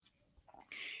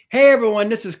Hey everyone,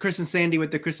 this is Chris and Sandy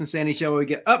with the Chris and Sandy Show, where we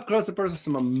get up close and personal with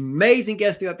some amazing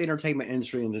guests throughout the entertainment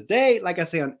industry. And today, like I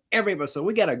say on every episode,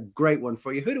 we got a great one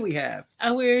for you. Who do we have?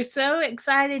 We're so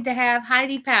excited to have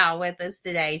Heidi Powell with us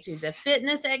today. She's a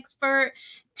fitness expert,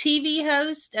 TV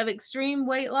host of Extreme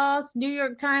Weight Loss, New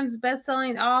York Times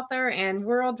bestselling author, and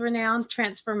world-renowned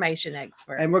transformation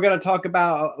expert. And we're going to talk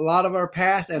about a lot of our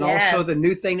past and also the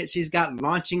new thing that she's got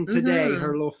launching today,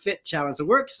 her little fit challenge. So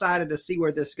we're excited to see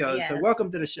where this goes. So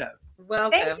welcome to the show.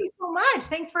 Welcome. Thank you so much.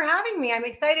 Thanks for having me. I'm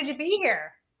excited to be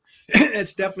here.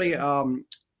 It's definitely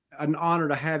an honor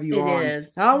to have you on.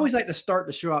 Is. I always like to start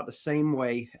the show out the same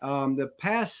way. The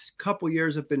past couple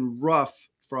years have been rough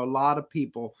for a lot of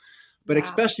people, but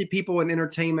especially people in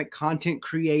entertainment, content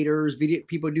creators,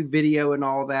 people do video and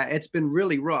all that. It's been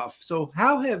really rough. So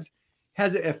how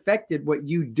has it affected what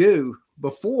you do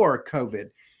before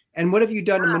COVID? And what have you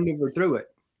done to maneuver through it?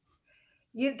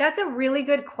 That's a really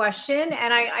good question.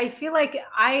 And I feel like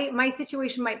my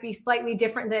situation might be slightly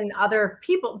different than other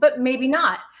people, but maybe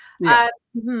not. Yeah.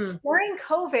 During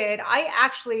COVID, I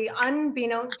actually,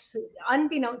 unbeknownst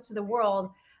to the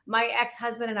world, my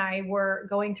ex-husband and I were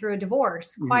going through a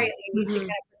divorce quietly to kind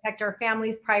of protect our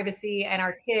family's privacy and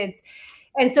our kids.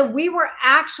 And so we were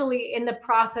actually in the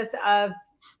process of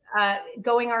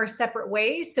going our separate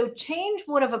ways. So change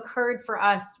would have occurred for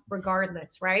us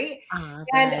regardless, right?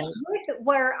 And with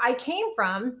where I came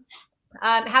from,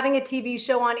 having a TV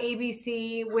show on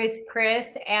ABC with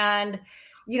Chris, and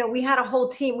we had a whole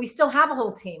team. We still have a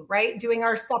whole team, right? Doing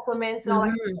our supplements and all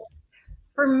that.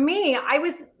 For me, I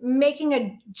was making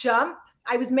a jump.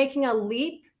 I was making a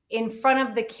leap in front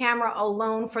of the camera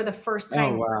alone for the first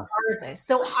time. Regardless.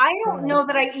 So I don't know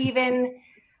that I even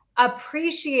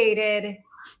appreciated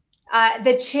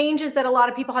the changes that a lot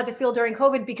of people had to feel during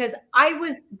COVID, because I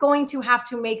was going to have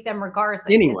to make them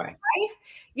regardless. Anyway. Right?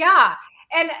 Yeah.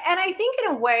 And I think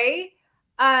in a way,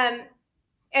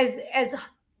 as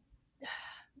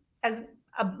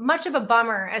much of a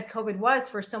bummer as COVID was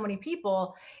for so many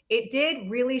people, it did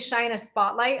really shine a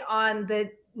spotlight on the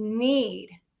need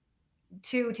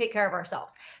to take care of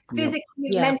ourselves, physically,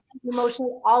 mentally,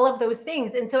 emotionally, all of those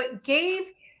things. And so it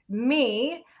gave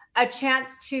me a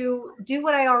chance to do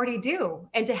what I already do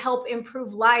and to help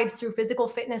improve lives through physical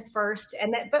fitness first.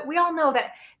 But we all know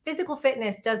that physical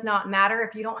fitness does not matter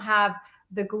if you don't have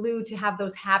the glue to have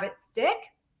those habits stick.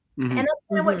 And that's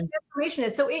kind of what transformation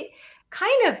is. So it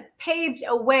kind of paved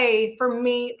a way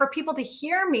for people to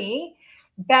hear me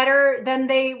better than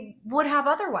they would have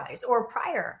otherwise or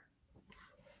prior.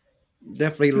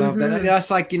 Definitely love that.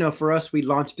 That's like, for us, we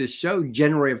launched this show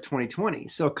January of 2020.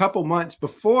 So a couple months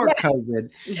before COVID.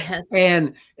 Yes.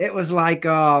 And it was like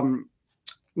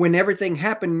when everything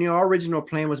happened, our original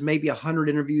plan was maybe 100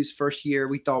 interviews first year.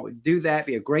 We thought we'd do that,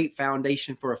 be a great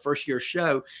foundation for a first year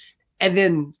show. And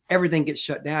then everything gets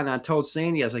shut down. And I told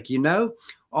Sandy, I was like,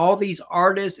 all these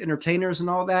artists, entertainers and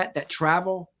all that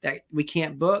travel that we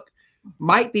can't book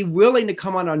might be willing to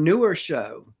come on a newer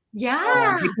show.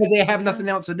 Yeah. Because they have nothing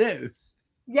else to do.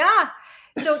 Yeah.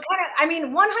 So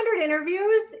 100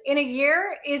 interviews in a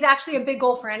year is actually a big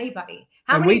goal for anybody.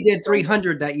 We did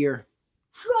 300 that year.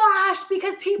 Gosh,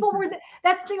 because people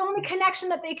that's the only connection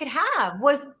that they could have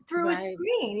was through a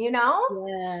screen,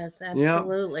 Yes,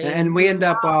 absolutely. Yep. And we end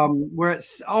up, we're at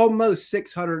almost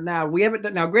 600 now. We haven't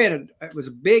done, now granted, it was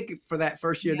big for that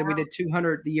first year. Then we did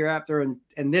 200 the year after.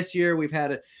 And this year we've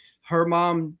had her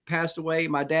mom passed away.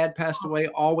 My dad passed away,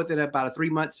 all within about a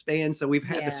 3-month span. So we've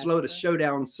had to slow the show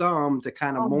down some to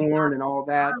kind of mourn and all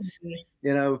that,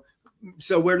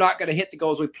 So we're not going to hit the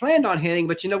goals we planned on hitting,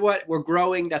 but you know what? We're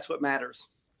growing. That's what matters.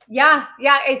 Yeah.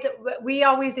 We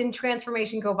always in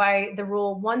transformation go by the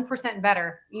rule 1%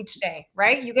 better each day,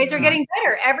 right? You guys are getting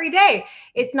better every day.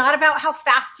 It's not about how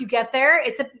fast you get there.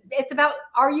 It's about,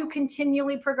 are you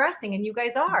continually progressing? And you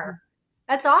guys are.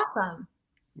 That's awesome.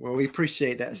 Well, we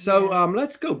appreciate that. So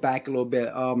let's go back a little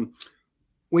bit.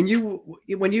 When you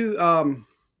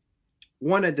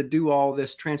wanted to do all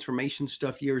this transformation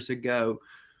stuff years ago,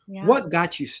 what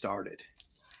got you started?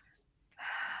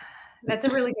 That's a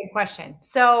really good question.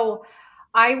 So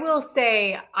I will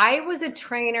say I was a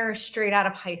trainer straight out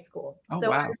of high school. Oh,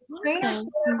 so wow. I was a trainer straight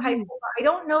out of high school. I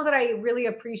don't know that I really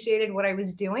appreciated what I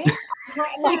was doing.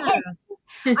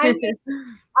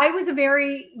 I was a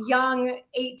very young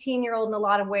 18-year-old in a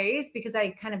lot of ways because I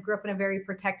kind of grew up in a very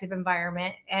protective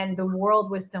environment and the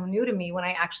world was so new to me when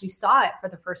I actually saw it for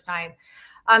the first time.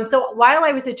 So while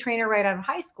I was a trainer right out of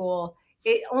high school,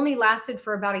 it only lasted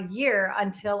for about a year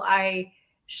until I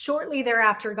shortly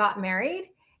thereafter got married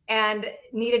and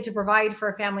needed to provide for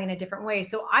a family in a different way.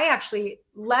 So I actually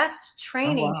left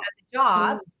training as a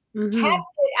job kept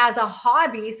it as a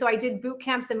hobby. So I did boot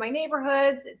camps in my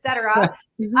neighborhoods, etc.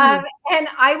 And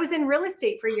I was in real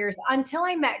estate for years until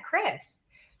I met Chris.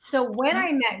 So when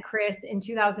I met Chris in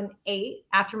 2008,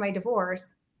 after my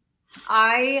divorce,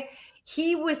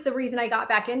 he was the reason I got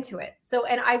back into it. So,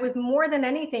 and I was more than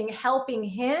anything helping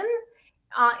him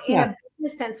in a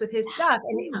business sense with his stuff.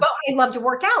 But I love to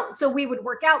work out. So we would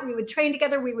work out, we would train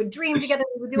together, we would dream together,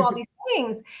 we would do all these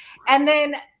things. And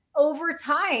then over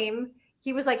time,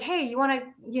 he was like, hey, you want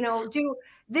to, do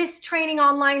this training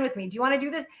online with me? Do you want to do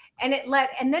this? And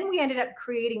and then we ended up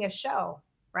creating a show,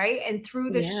 right? And through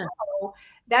the show,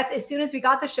 that's as soon as we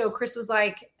got the show, Chris was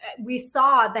like, we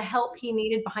saw the help he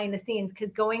needed behind the scenes,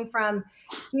 because going from,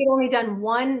 he had only done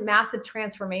one massive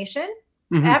transformation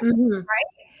ever, right?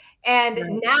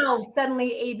 And now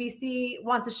suddenly ABC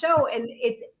wants a show, and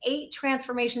it's 8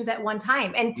 transformations at one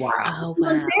time. And 6 months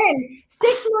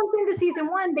into season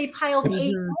 1, they piled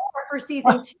 8 more for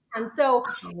season 2. And so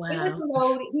it was a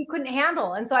load he couldn't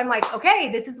handle. And so I'm like,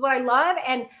 okay, this is what I love.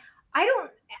 And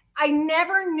I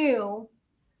never knew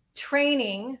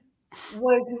training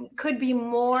could be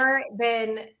more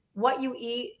than what you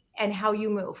eat and how you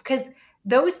move. Because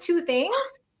those 2 things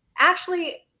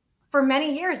actually for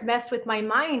many years messed with my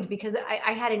mind, because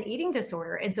I had an eating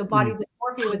disorder. And so body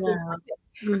dysmorphia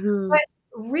was but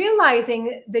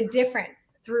realizing the difference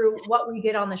through what we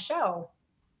did on the show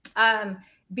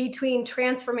between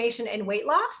transformation and weight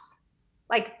loss.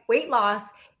 Like weight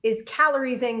loss is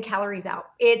calories in, calories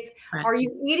out. It's, are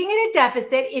you eating in a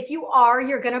deficit? If you are,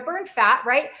 you're going to burn fat,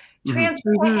 right? And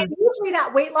usually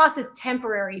that weight loss is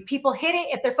temporary. People hit it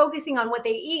if they're focusing on what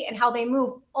they eat and how they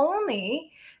move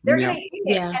only. They're going to eat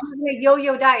it and they're going to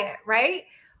yo-yo diet, right?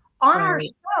 On our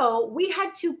show, we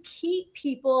had to keep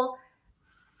people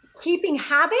keeping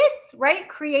habits, right?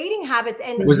 Creating habits.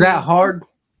 And was that hard?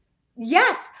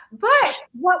 Yes. But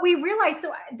what we realized,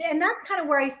 and that's kind of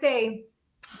where I say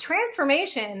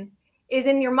transformation is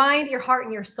in your mind, your heart,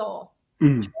 and your soul.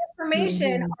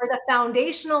 Transformation are the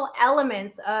foundational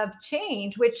elements of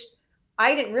change, which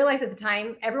I didn't realize at the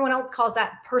time. Everyone else calls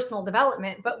that personal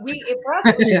development, but for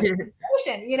us, it's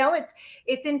transformation.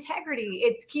 It's integrity.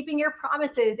 It's keeping your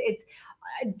promises. It's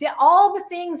all the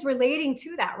things relating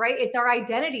to that, right? It's our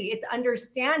identity. It's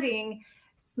understanding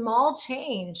small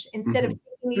change instead of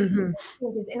taking these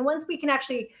changes. And once we can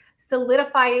actually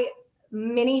solidify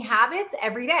mini habits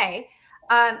every day,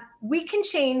 we can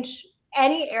change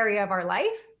any area of our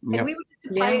life. And we would just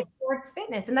apply it towards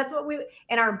fitness. And that's what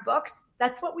in our books,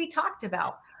 that's what we talked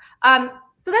about.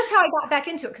 So that's how I got back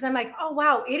into it. Cause I'm like, oh,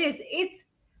 wow, it's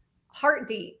heart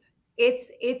deep.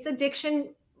 It's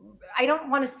addiction. I don't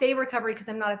want to say recovery because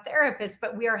I'm not a therapist,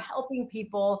 but we are helping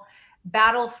people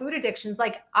battle food addictions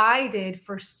like I did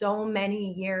for so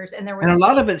many years. And a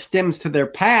lot of it stems to their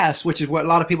past, which is what a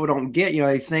lot of people don't get.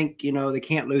 They think, they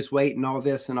can't lose weight and all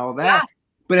this and all that.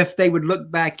 But if they would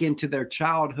look back into their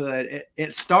childhood,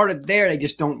 it started there. They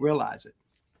just don't realize it.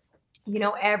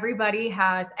 Everybody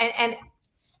has, and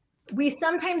we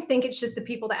sometimes think it's just the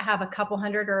people that have a couple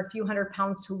hundred or a few hundred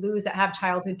pounds to lose that have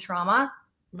childhood trauma.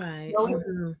 Right.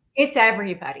 It's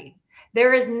everybody.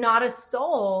 There is not a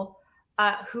soul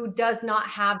who does not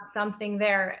have something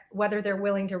there, whether they're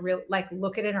willing to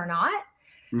look at it or not.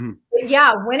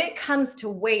 But when it comes to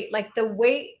weight, like the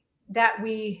weight that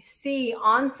we see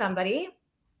on somebody,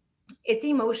 it's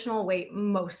emotional weight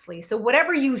mostly. So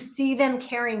whatever you see them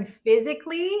carrying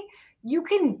physically, you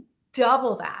can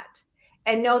double that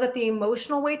and know that the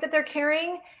emotional weight that they're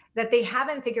carrying that they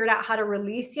haven't figured out how to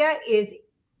release yet is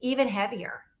even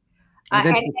heavier. And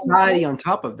then society on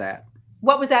top of that.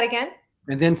 What was that again?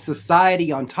 And then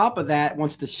society on top of that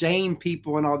wants to shame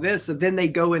people and all this. So then they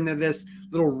go into this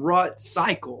little rut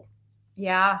cycle.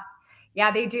 Yeah,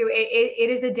 they do. It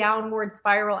is a downward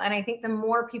spiral. And I think the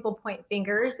more people point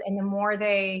fingers and the more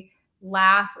they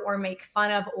laugh or make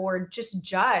fun of or just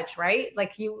judge, right?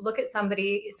 Like you look at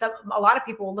somebody, a lot of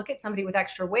people will look at somebody with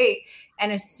extra weight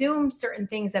and assume certain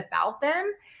things about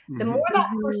them. The more that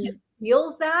person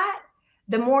feels that,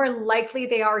 the more likely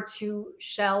they are to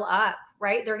shell up,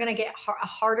 right? They're going to get a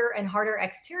harder and harder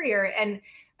exterior. And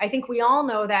I think we all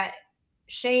know that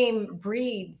shame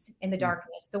breeds in the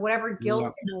darkness. So whatever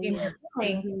guilt and shame they're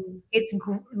feeling, it's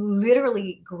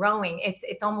literally growing.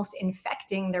 It's almost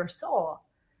infecting their soul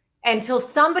until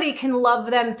somebody can love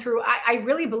them through. I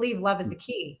really believe love is the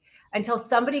key. Until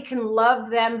somebody can love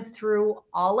them through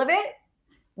all of it,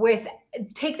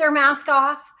 take their mask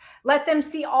off, let them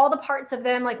see all the parts of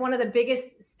them. Like one of the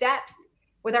biggest steps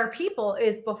with our people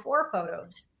is before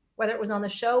photos, whether it was on the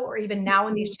show or even now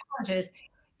in these challenges,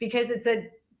 because it's a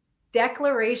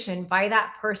declaration by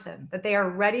that person that they are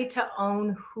ready to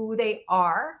own who they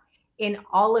are in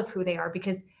all of who they are,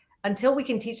 because until we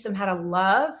can teach them how to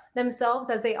love themselves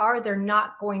as they are, they're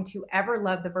not going to ever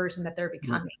love the version that they're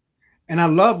becoming. And I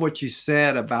love what you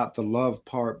said about the love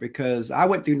part, because I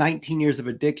went through 19 years of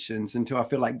addictions until I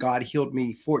feel like God healed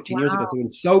me 14 years ago. So I've been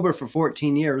sober for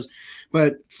 14 years.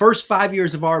 But first 5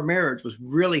 years of our marriage was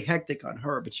really hectic on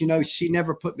her. But, you know, she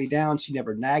never put me down. She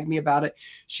never nagged me about it.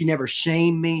 She never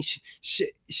shamed me.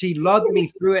 She loved me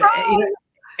through it.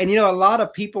 And, you know, a lot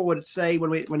of people would say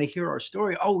when they hear our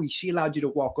story, oh, she allowed you to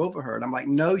walk over her. And I'm like,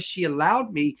 no, she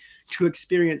allowed me to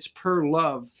experience pure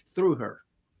love through her.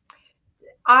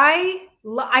 I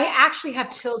actually have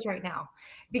chills right now,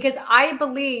 because I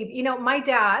believe, you know, my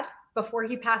dad, before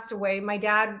he passed away, my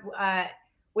dad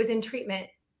was in treatment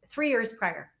 3 years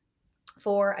prior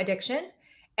for addiction.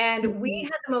 And we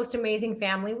had the most amazing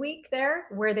family week there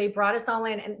where they brought us all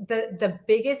in. And the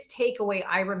biggest takeaway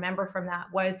I remember from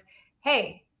that was,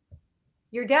 hey,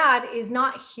 your dad is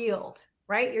not healed,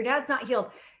 right? Your dad's not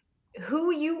healed.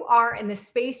 Who you are and the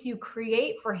space you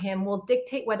create for him will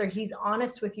dictate whether he's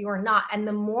honest with you or not. And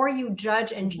the more you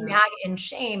judge and nag and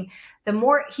shame, the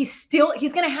more he's going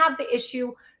to have the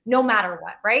issue no matter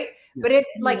what, right? Yeah. But if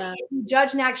you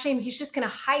judge, nag, shame, he's just going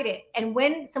to hide it. And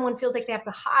when someone feels like they have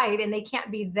to hide and they can't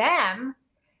be them,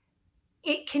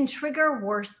 it can trigger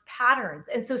worse patterns.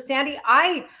 And so, Sandy,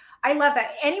 I love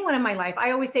that. Anyone in my life,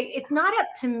 I always say, it's not up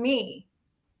to me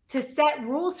to set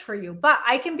rules for you, but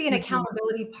I can be an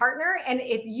accountability partner. And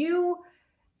if you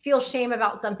feel shame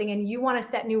about something and you want to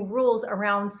set new rules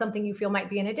around something you feel might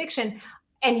be an addiction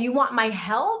and you want my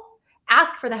help,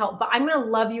 ask for the help, but I'm going to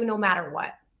love you no matter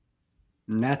what.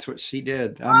 And that's what she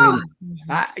did. I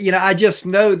mean, I just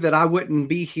know that I wouldn't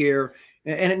be here.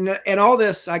 And all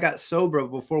this, I got sober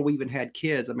before we even had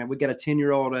kids. I mean, we got a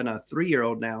 10-year-old and a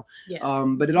 3-year-old now. Yes.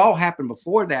 But it all happened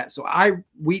before that. So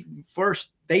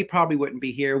they probably wouldn't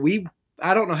be here.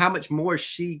 I don't know how much more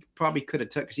she probably could have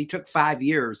took, because she took 5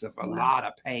 years of a lot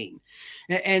of pain.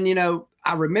 And, you know,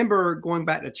 I remember going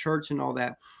back to church and all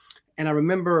that. And I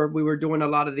remember we were doing a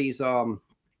lot of these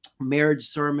marriage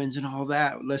sermons and all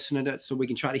that, listening to it so we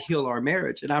can try to heal our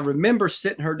marriage. And I remember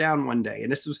sitting her down one day,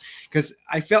 and this was because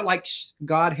I felt like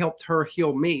God helped her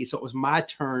heal me. So it was my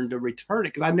turn to return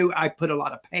it, because I knew I put a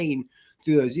lot of pain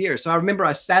through those years. So I remember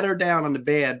I sat her down on the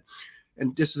bed,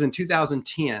 and this was in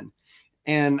 2010.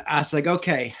 And I was like,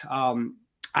 okay,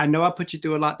 I know I put you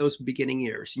through a lot those beginning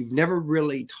years. You've never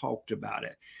really talked about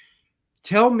it.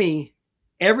 Tell me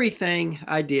everything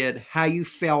I did, how you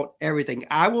felt, everything.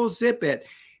 I will zip it.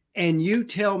 And you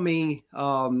tell me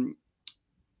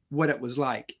what it was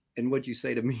like. And what'd you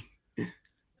say to me?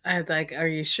 I was like, are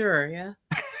you sure? Yeah.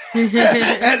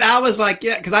 And I was like,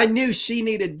 yeah, because I knew she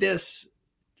needed this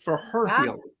for her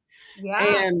healing.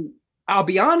 Yeah. And I'll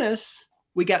be honest,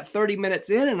 we got 30 minutes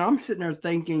in and I'm sitting there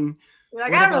thinking,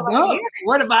 like,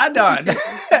 what have I done?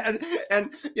 and,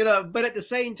 you know, but at the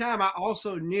same time, I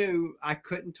also knew I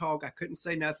couldn't talk. I couldn't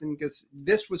say nothing, because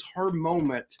this was her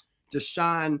moment to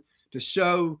shine, to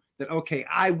show that, okay,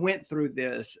 I went through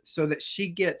this, so that she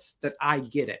gets that I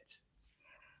get it.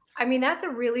 I mean, that's a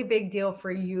really big deal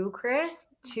for you,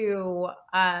 Chris, to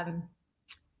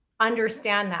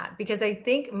understand that, because I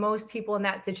think most people in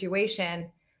that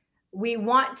situation,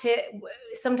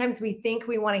 sometimes we think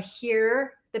we want to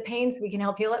hear the pain so we can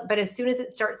help heal it. But as soon as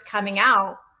it starts coming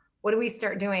out, what do we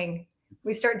start doing?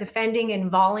 We start defending and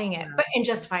volleying it, and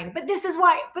just fine. But this is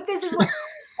why.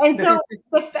 And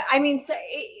so,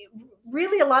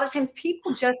 really, a lot of times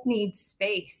people just need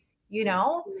space, you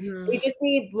know? They just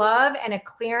need love and a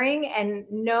clearing and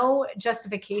no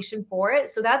justification for it.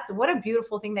 So what a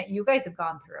beautiful thing that you guys have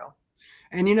gone through.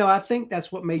 And, you know, I think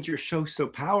that's what made your show so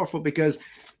powerful, because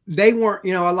they weren't,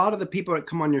 you know, a lot of the people that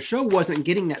come on your show wasn't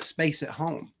getting that space at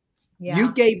home. Yeah.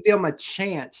 You gave them a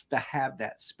chance to have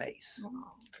that space. Oh,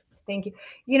 thank you.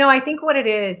 You know, I think what it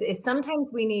is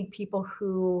sometimes we need people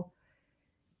who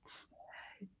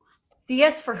see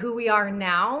us for who we are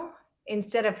now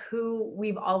instead of who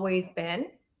we've always been.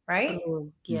 Right.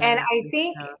 Oh, yes, and I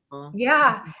think,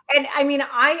 And I mean,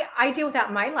 I deal with that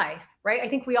in my life, right? I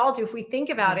think we all do. If we think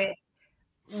about it,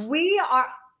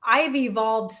 I've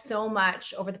evolved so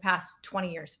much over the past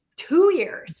 20 years, 2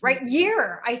 years, right?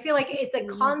 I feel like it's a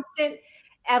constant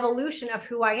evolution of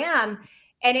who I am.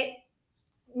 And it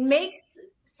makes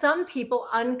some people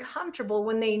uncomfortable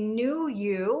when they knew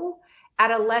you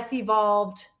at a less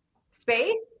evolved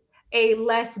space, a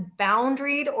less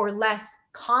boundaried or less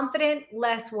confident,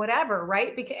 less whatever,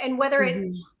 right? And whether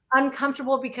it's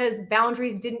uncomfortable because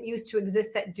boundaries didn't used to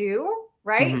exist that do,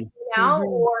 right? Now,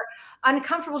 or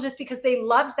uncomfortable just because they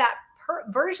loved that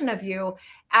version of you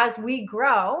as we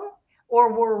grow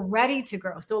or we're ready to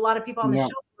grow. So a lot of people on the show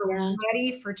were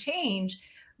ready for change.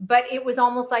 But it was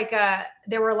almost like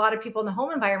there were a lot of people in the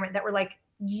home environment that were like,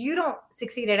 you don't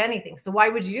succeed at anything. So why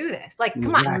would you do this? Like,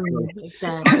 come on,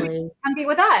 exactly. come be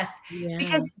with us.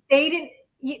 Because they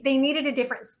needed a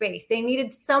different space. They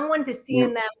needed someone to see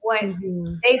in them what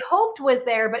they hoped was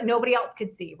there, but nobody else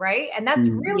could see. Right. And that's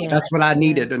really, that's what I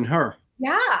needed in her.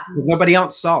 Yeah. Nobody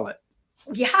else saw it.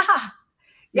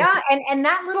 Yeah. And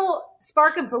that little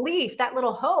spark of belief, that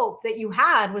little hope that you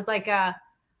had was like,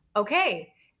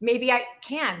 okay, maybe I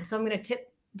can. So I'm going to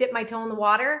dip my toe in the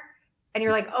water. And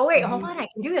you're like, oh, wait, hold on. I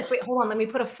can do this. Wait, hold on. Let me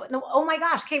put a foot. No, oh my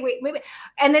gosh. Okay, wait.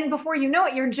 And then before you know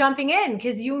it, you're jumping in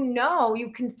because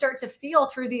you can start to feel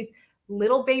through these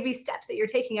little baby steps that you're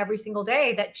taking every single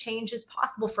day that change is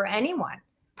possible for anyone.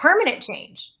 Permanent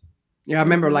change. Yeah, I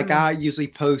remember like I usually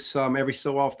post every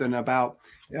so often about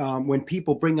when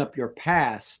people bring up your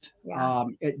past,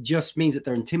 it just means that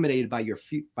they're intimidated by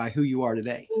by who you are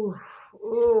today.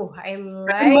 Ooh, I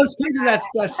like in most cases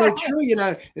that's so true. You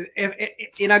know,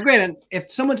 granted,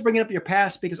 if someone's bringing up your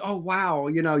past because, oh wow,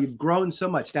 you know, you've grown so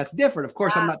much, that's different. Of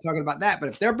course, I'm not talking about that. But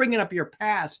if they're bringing up your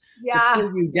past to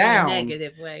pull you down, in a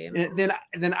negative way,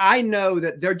 then I know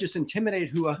that they're just intimidated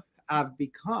who I've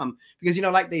become, because you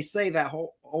know, like they say that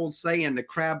whole old saying, the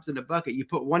crab's in the bucket. You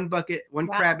put one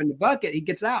crab in the bucket, he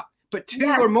gets out. Put two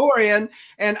or more in,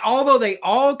 and although they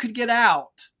all could get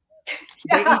out,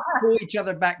 they each pull each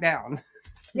other back down.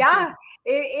 Yeah,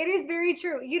 it is very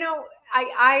true. You know,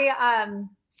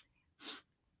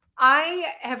 I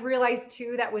have realized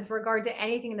too that with regard to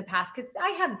anything in the past, because I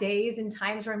have days and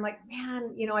times where I'm like,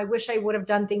 man, you know, I wish I would have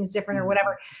done things different or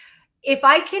whatever. If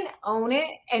I can own it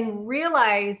and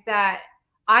realize that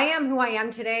I am who I am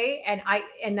today,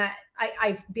 and that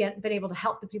I've been able to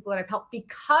help the people that I've helped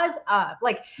because of,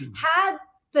 like, had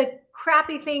the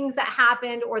crappy things that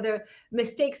happened or the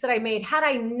mistakes that I made, had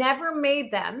I never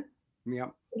made them,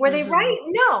 were they right?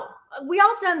 No, we all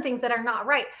have done things that are not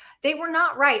right. They were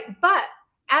not right. But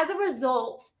as a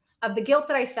result of the guilt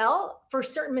that I felt for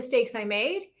certain mistakes I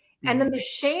made, and then the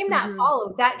shame that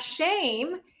followed, that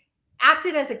shame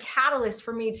acted as a catalyst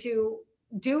for me to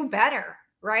do better,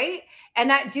 right? And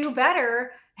that do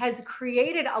better has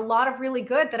created a lot of really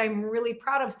good that I'm really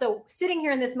proud of. So sitting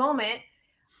here in this moment,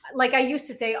 like I used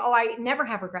to say, oh, I never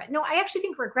have regret. No, I actually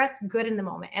think regret's good in the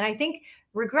moment. And I think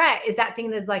regret is that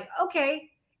thing that's like, okay,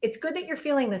 it's good that you're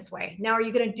feeling this way. Now, are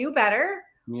you going to do better?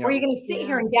 Or are you going to sit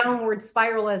here and downward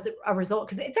spiral as a result?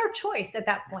 Because it's our choice at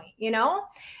that point, you know?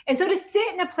 And so to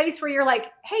sit in a place where you're like,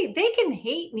 hey, they can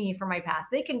hate me for my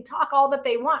past. They can talk all that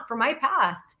they want for my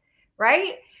past,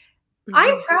 right?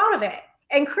 I'm proud of it.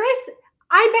 And Chris,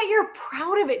 I bet you're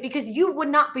proud of it because you would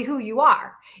not be who you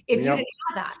are if you didn't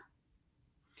have that.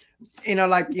 You know,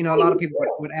 like, you know, a lot of people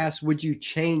would ask, would you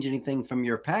change anything from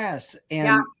your past?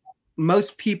 And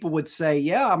most people would say,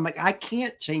 yeah. I'm like, I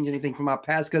can't change anything from my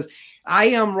past because I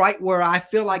am right where I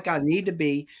feel like I need to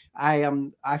be. I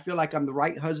feel like I'm the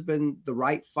right husband, the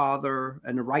right father,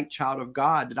 and the right child of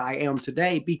God that I am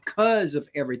today because of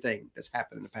everything that's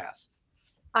happened in the past.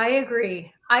 I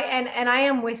agree. And I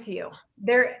am with you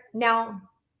there. Now,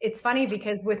 it's funny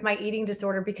because with my eating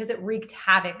disorder, because it wreaked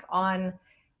havoc on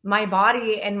my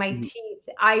body and my teeth,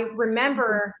 I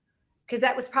remember, because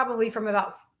that was probably from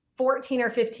about 14 or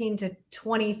 15 to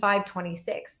 25,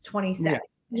 26, 27.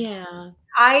 Yeah.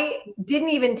 I didn't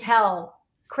even tell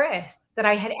Chris that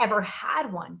I had ever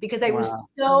had one because I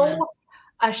was so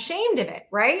ashamed of it,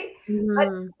 right? But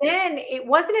then it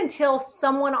wasn't until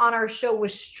someone on our show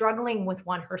was struggling with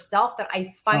one herself that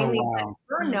I finally let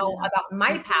her know about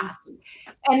my past.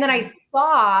 And then I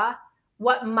saw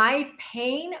what my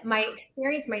pain, my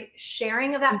experience, my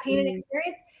sharing of that pain and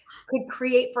experience could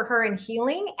create for her in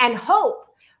healing and hope.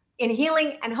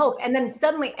 And then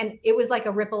suddenly, and it was like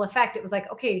a ripple effect. It was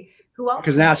like, okay, who else?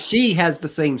 Because now she has the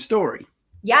same story.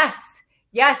 Yes.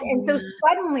 And so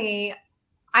suddenly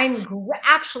I'm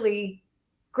actually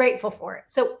grateful for it.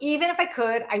 So even if I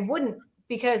could, I wouldn't,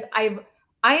 because I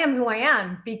am who I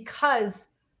am because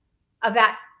of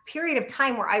that period of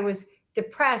time where I was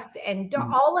depressed and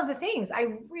all of the things.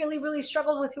 I really, really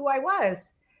struggled with who I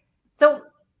was. So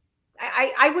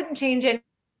I wouldn't change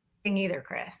anything either,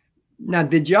 Chris. Now,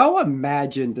 did y'all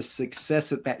imagine the success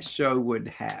that show would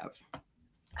have?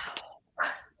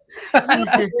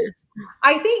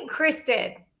 I think Chris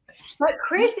did. But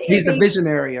Chris he's the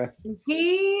visionary.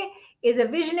 He is a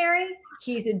visionary.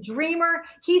 He's a dreamer.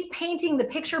 He's painting the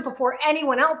picture before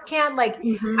anyone else can. Like,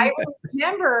 I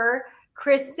remember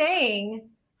Chris saying,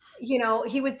 you know,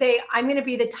 he would say, I'm going to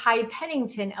be the Ty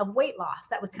Pennington of weight loss.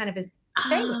 That was kind of his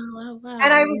saying. Oh, wow.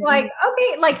 And I was like,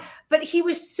 okay, like, but he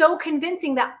was so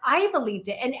convincing that I believed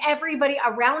it and everybody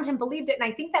around him believed it. And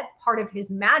I think that's part of his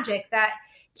magic that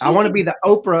I want to be the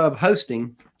Oprah of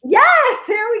hosting. Yes,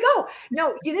 there we go.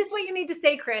 No, this is what you need to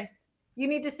say, Chris. You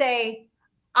need to say,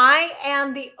 I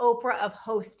am the Oprah of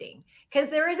hosting. Because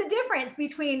there is a difference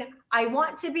between I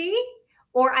want to be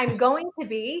or I'm going to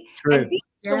be. True. And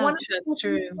the one that's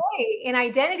true in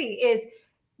identity is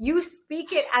you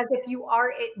speak it as if you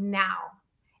are it now.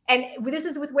 And this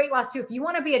is with weight loss too. If you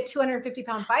want to be a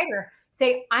 250-pound fighter,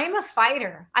 say, I'm a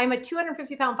fighter. I'm a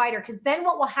 250-pound fighter. Because then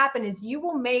what will happen is you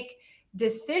will make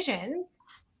decisions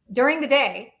during the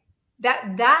day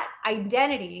that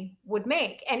identity would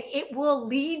make, and it will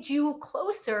lead you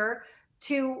closer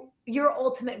to your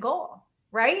ultimate goal,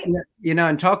 right? You know,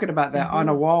 and talking about that, on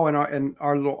a wall in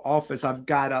our little office, I've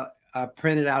got I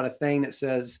printed out a thing that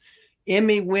says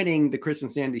Emmy winning the Chris and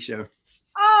Sandy show.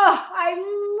 Oh, I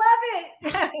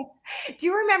love it. Do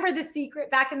you remember The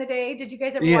Secret back in the day? Did you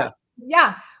guys ever watch?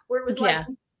 Yeah, where it was like,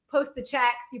 you post the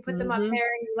checks, you put them up there, and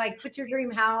you like put your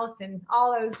dream house and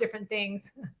all those different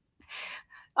things.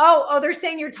 Oh, they're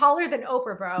saying you're taller than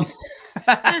Oprah, bro.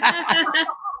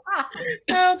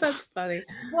 Oh, that's funny.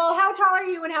 Well, how tall are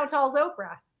you and how tall is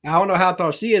Oprah? I don't know how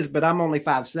tall she is, but I'm only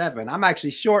 5'7". I'm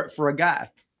actually short for a guy.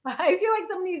 I feel like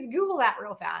someone needs to Google that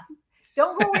real fast.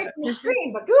 Don't go away from the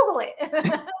screen, but Google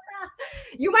it.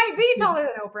 You might be taller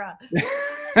than Oprah.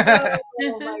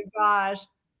 Oh my gosh.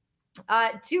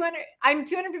 200. I'm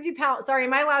 250 pounds. Sorry,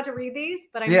 am I allowed to read these?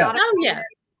 But I'm not.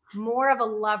 More of a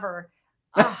lover.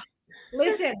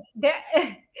 Listen,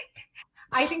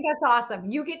 I think that's awesome.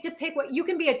 You get to pick what you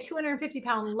can be, a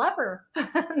 250-pound lover.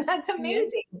 That's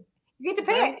amazing. You get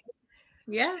to pick.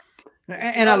 Yeah.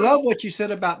 And I love what you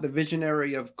said about the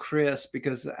visionary of Chris,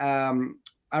 because I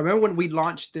remember when we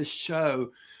launched this show,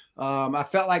 I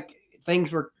felt like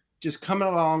things were just coming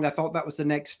along. I thought that was the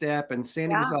next step. And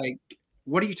Sandy was like,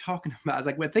 what are you talking about? I was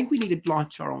like, well, I think we need to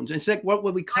launch our own. And she's like, what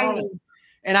would we call it?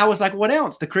 And I was like, what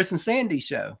else? The Chris and Sandy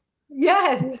show.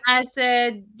 Yes. I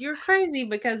said, you're crazy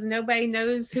because nobody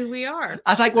knows who we are.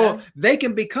 I was like, well, we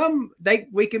can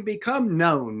become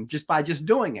known just by just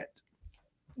doing it.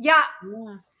 Yeah.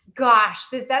 Gosh,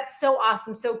 that's so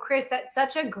awesome. So Chris, that's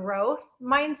such a growth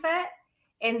mindset.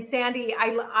 And Sandy,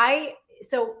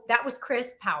 so that was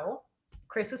Chris Powell.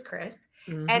 Chris was Chris.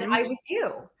 And I was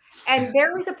you. And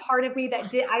there was a part of me that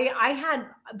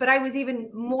but I was even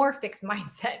more fixed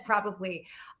mindset probably.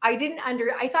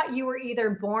 I thought you were either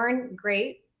born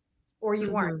great or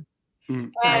you weren't.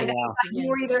 And you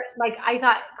were either like, I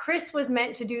thought Chris was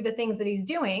meant to do the things that he's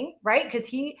doing, right? Because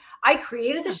I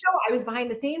created the show. I was behind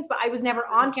the scenes, but I was never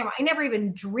on camera. I never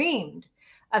even dreamed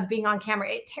of being on camera.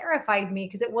 It terrified me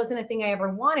because it wasn't a thing I ever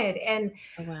wanted. And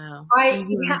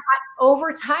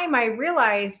over time, I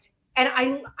realized, and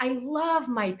I love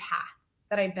my path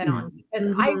that I've been on, because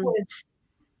I was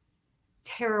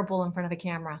terrible in front of the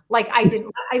camera. Like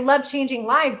I love changing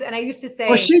lives. And I used to say,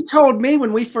 well, she told me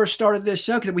when we first started this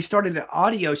show, because we started in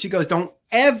audio, she goes, don't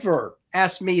ever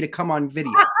ask me to come on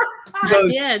video.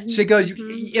 She goes,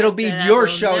 it'll be your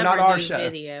show, not our show.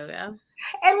 Video,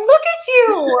 And look at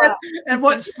you. And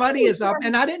what's funny is,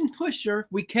 and I didn't push her.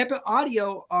 We kept it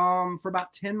audio for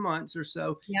about 10 months or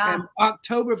so. Yeah. And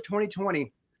October of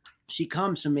 2020, she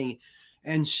comes to me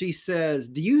and she says,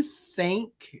 do you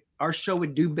think our show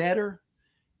would do better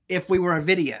if we were on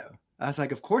video? I was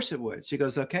like, of course it would. She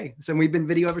goes, okay. So we've been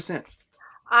video ever since.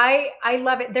 I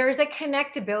love it. There's a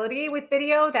connectability with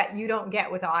video that you don't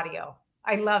get with audio.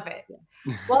 I love it.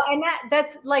 Well, and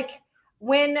that's like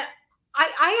when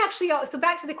I actually, so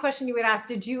back to the question you would ask,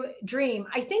 did you dream?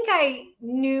 I think I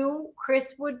knew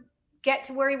Chris would get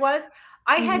to where he was.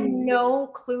 I had no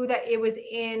clue that it was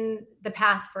in the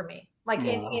path for me, like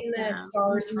in the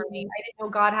stars for me. I didn't know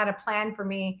God had a plan for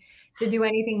me to do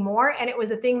anything more. And it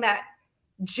was a thing that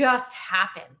just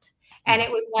happened. And it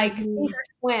was like sink or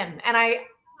swim.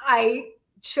 And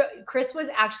Chris was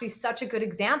actually such a good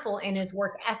example in his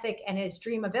work ethic and his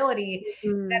dream ability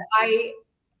that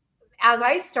as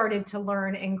I started to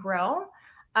learn and grow,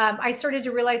 I started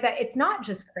to realize that it's not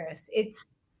just Chris, it's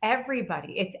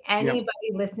everybody. It's anybody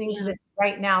listening to this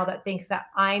right now that thinks that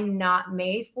I'm not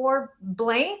made for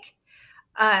blank.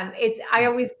 I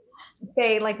always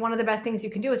say, like, one of the best things you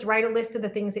can do is write a list of the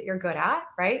things that you're good at,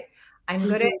 right? I'm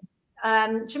good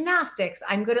at gymnastics.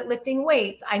 I'm good at lifting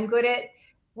weights. I'm good at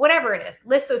whatever it is.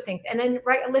 List those things. And then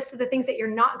write a list of the things that you're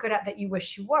not good at that you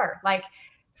wish you were. Like,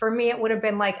 for me, it would have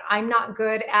been like, I'm not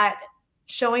good at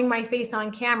showing my face on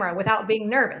camera without being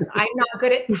nervous. I'm not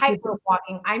good at tightrope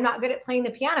walking. I'm not good at playing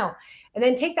the piano. And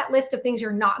then take that list of things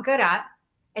you're not good at,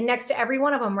 and next to every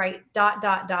one of them, write ...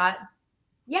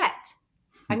 yet.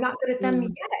 I'm not good at them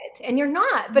yet. And you're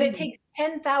not, but it takes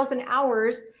 10,000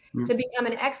 hours to become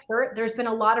an expert. There's been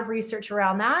a lot of research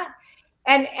around that.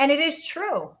 And it is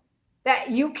true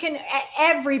that you can,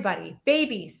 everybody,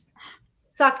 babies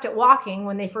sucked at walking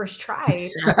when they first tried.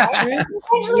 That's true.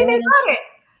 Eventually they got it.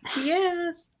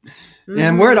 Yes.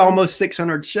 And we're at almost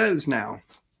 600 shows now.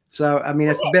 So, I mean,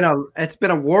 it's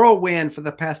been a whirlwind for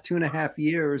the past 2.5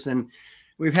 years. And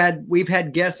we've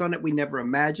had guests on it we never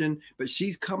imagined, but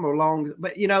she's come along.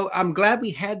 But, you know, I'm glad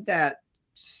we had that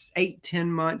 8-10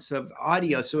 months of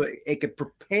audio so it could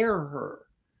prepare her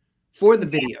for the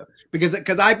video, because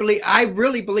I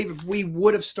really believe if we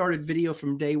would have started video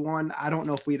from day one, I don't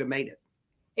know if we'd have made it.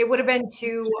 It would have been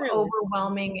too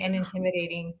overwhelming and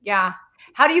intimidating. Yeah.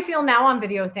 How do you feel now on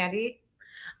video, Sandy?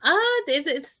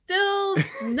 It's still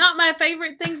not my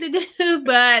favorite thing to do,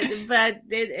 but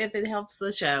if it helps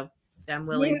the show, I'm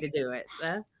willing to do it.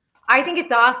 I think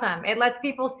it's awesome. It lets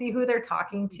people see who they're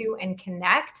talking to and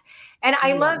connect. And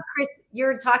I love, Chris,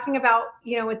 you're talking about,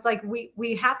 you know, it's like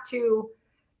we have to,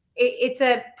 it's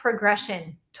a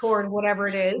progression toward whatever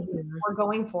it is we're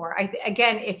going for.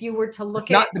 Again, if you were to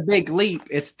look it's at not the big leap,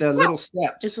 it's the little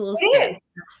steps. It's a little steps.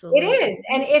 It is.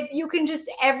 And if you can just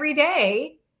every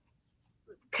day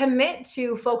commit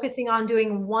to focusing on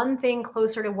doing one thing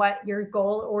closer to what your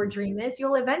goal or dream is,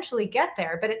 you'll eventually get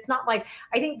there. But it's not like,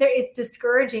 I think it's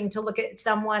discouraging to look at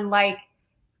someone like,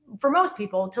 for most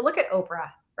people, to look at Oprah,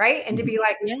 right? And to be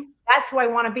like, that's who I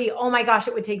want to be. Oh my gosh,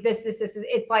 it would take this.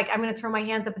 It's like, I'm going to throw my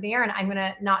hands up in the air and I'm going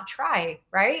to not try,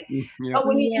 right? But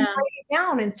when you can break it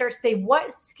down and start to say,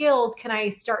 what skills can I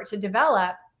start to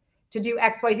develop to do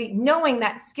X, Y, Z, knowing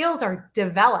that skills are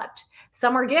developed.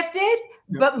 Some are gifted,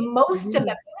 but most of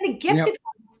them, the gifted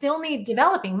ones still need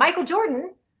developing. Michael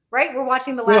Jordan, right? We're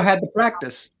watching the last. Will had to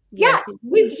practice. Yeah,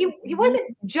 he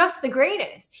wasn't just the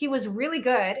greatest. He was really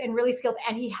good and really skilled,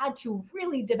 and he had to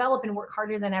really develop and work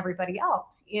harder than everybody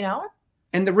else, you know?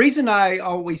 And the reason I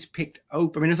always picked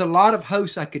Oprah, I mean, there's a lot of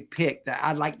hosts I could pick that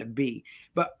I'd like to be,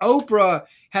 but Oprah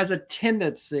has a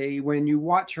tendency when you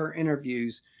watch her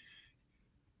interviews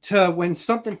to, when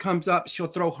something comes up, she'll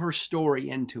throw her story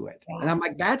into it. And I'm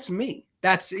like, that's me.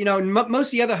 That's, you know, most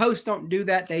of the other hosts don't do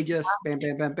that. They just bam,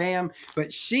 bam, bam, bam.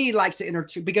 But she likes to enter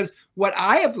because what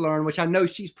I have learned, which I know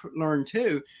she's learned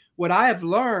too, what I have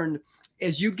learned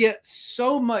is you get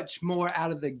so much more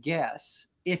out of the guests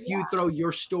if you throw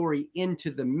your story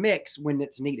into the mix when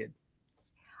it's needed.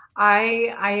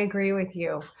 I agree with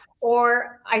you.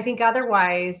 Or I think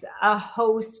otherwise, a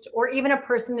host or even a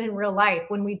person in real life,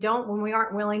 when we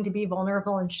aren't willing to be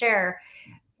vulnerable and share,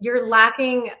 you're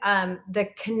lacking the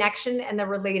connection and the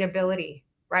relatability,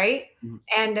 right?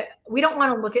 And we don't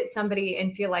want to look at somebody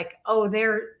and feel like, oh,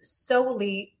 they're so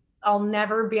elite, I'll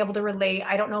never be able to relate.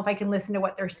 I don't know if I can listen to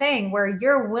what they're saying. Where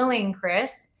you're willing,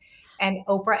 Chris, and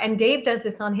Oprah, and Dave does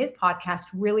this on his podcast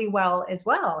really well as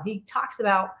well. He talks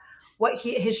about what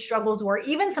his struggles were,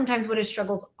 even sometimes what his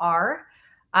struggles are.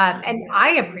 And I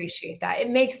appreciate that. It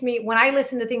makes me, when I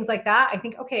listen to things like that, I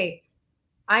think, okay,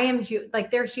 I am like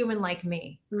they're human like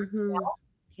me. You know?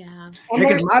 Yeah.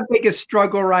 Because my biggest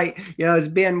struggle, right, has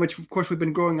been, which of course we've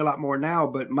been growing a lot more now,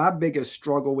 but my biggest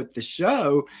struggle with the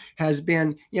show has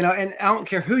been, and I don't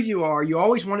care who you are, you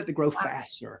always want it to grow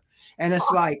faster. And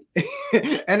it's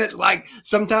like,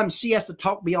 sometimes she has to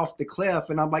talk me off the cliff.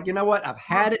 And I'm like, you know what? I've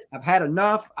had it. I've had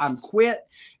enough. I'm quit.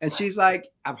 And she's like,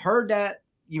 I've heard that.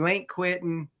 You ain't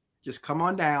quitting. Just come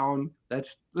on down.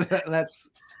 Let's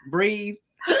breathe.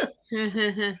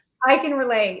 I can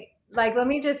relate. Like, let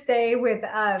me just say with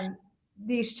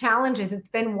these challenges, it's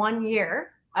been 1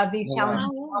 year of these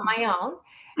challenges on my own.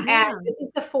 And this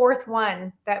is the 4th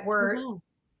one that we're.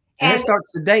 And it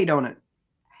starts today, don't it?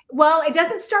 Well, it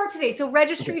doesn't start today. So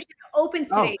registration opens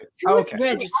today.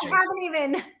 Okay.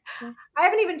 I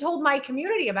haven't even told my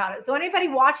community about it. So anybody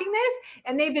watching this,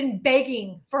 and they've been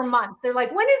begging for months. They're like,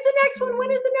 when is the next one?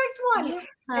 When is the next one?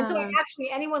 And so actually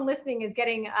anyone listening is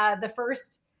getting the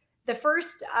first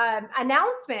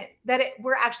announcement that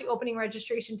we're actually opening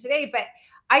registration today. But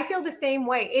I feel the same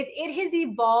way. It has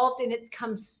evolved and it's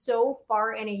come so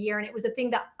far in a year. And it was a thing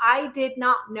that I did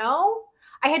not know.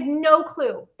 I had no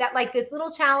clue that like this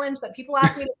little challenge that people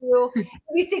ask me to do,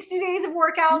 maybe 60 days of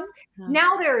workouts.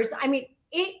 Now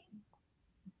it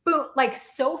boom, like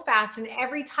so fast. And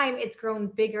every time it's grown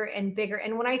bigger and bigger.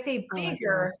 And when I say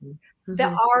bigger,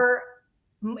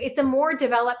 it's a more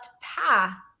developed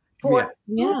path for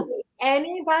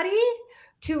anybody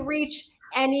to reach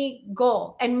any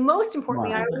goal. And most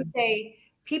importantly, I always say,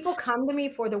 people come to me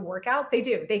for the workouts. They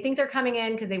do. They think they're coming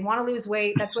in because they want to lose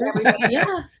weight. That's what everybody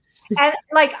And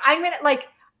like, I'm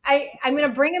going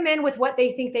to bring them in with what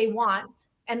they think they want.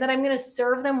 and then I'm going to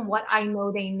serve them what I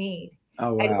know they need.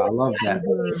 Oh, wow. And I love that.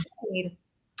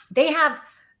 They have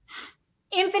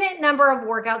infinite number of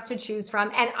workouts to choose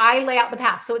from, and I lay out the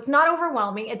path. So it's not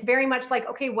overwhelming. It's very much like,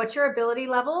 okay, what's your ability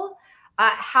level?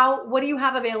 What do you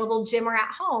have available, gym or at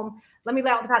home? Let me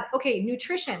lay out the path. Okay,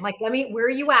 nutrition. Like, where are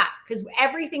you at? Because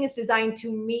everything is designed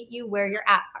to meet you where you're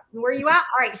at. Where are you at?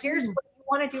 All right, here's what you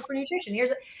want to do for nutrition.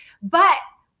 But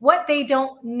what they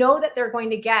don't know that they're going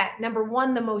to get, number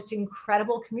one, the most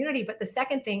incredible community. But the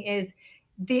second thing is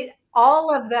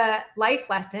all of the life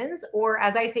lessons, or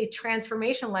as I say,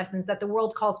 transformation lessons that the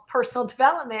world calls personal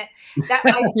development,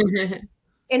 that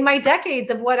in my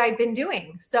decades of what I've been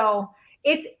doing. So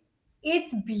it's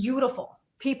beautiful.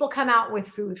 People come out with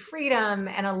food freedom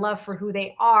and a love for who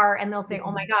they are. And they'll say,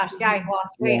 oh my gosh, yeah, I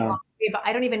lost weight, but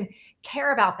I don't even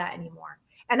care about that anymore.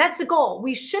 And that's the goal.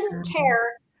 We shouldn't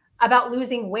care about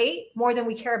losing weight more than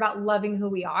we care about loving who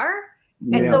we are.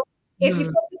 And so if you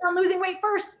focus on losing weight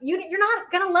first, you're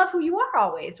not going to love who you are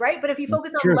always, right? But if you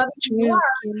focus on loving who you are,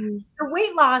 the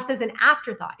weight loss is an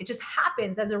afterthought. It just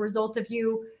happens as a result of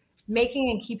you making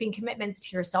and keeping commitments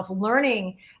to yourself,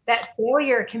 learning that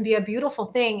failure can be a beautiful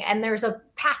thing. And there's a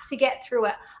path to get through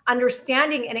it,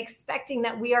 understanding and expecting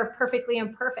that we are perfectly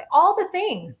imperfect. All the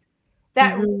things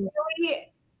that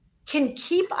really can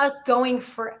keep us going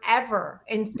forever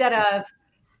instead of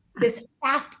this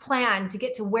fast plan to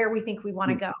get to where we think we want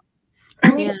to go.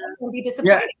 Be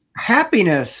disappointed.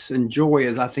 Happiness and joy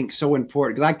is, I think, so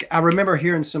important. Like, I remember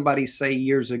hearing somebody say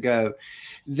years ago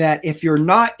that if you're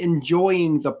not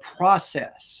enjoying the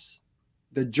process,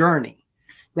 the journey,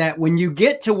 that when you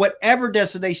get to whatever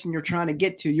destination you're trying to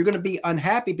get to, you're going to be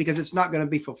unhappy because it's not going to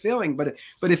be fulfilling. But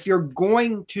if you're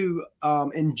going to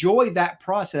enjoy that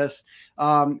process,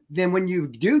 then when you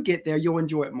do get there, you'll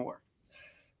enjoy it more.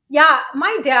 Yeah,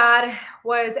 my dad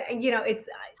was,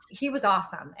 he was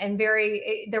awesome and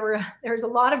there's a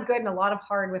lot of good and a lot of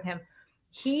hard with him.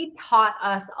 He taught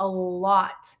us a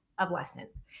lot of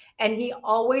lessons, and he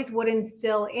always would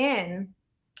instill in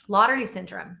lottery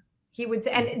syndrome. He would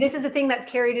say, and this is the thing that's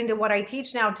carried into what I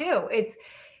teach now too. It's,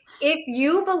 if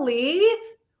you believe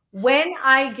when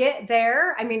I get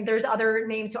there, there's other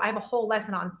names. So I have a whole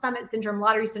lesson on summit syndrome,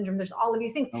 lottery syndrome. There's all of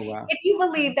these things. Oh, wow. If you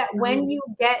believe that when you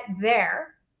get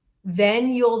there, then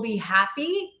you'll be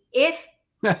happy.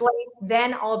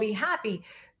 Then I'll be happy.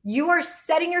 You are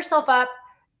setting yourself up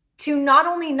to not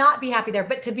only not be happy there,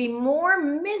 but to be more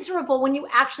miserable when you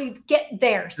actually get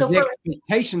there. So the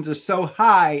expectations are so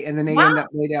high, and then they end up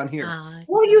way down here.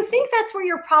 Well, you think that's where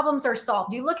your problems are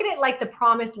solved. You look at it like the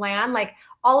promised land, like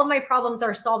all of my problems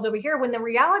are solved over here, when the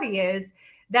reality is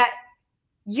that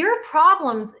your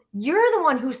problems, you're the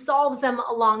one who solves them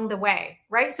along the way,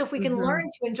 right? So if we can learn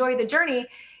to enjoy the journey,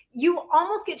 you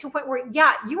almost get to a point where,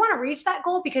 you want to reach that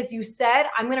goal because you said,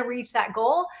 I'm going to reach that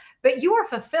goal, but you are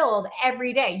fulfilled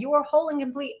every day. You are whole and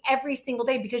complete every single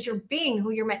day because you're being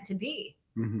who you're meant to be.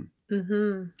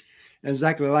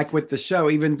 Exactly. Like with the show,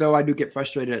 even though I do get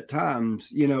frustrated at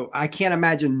times, I can't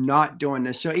imagine not doing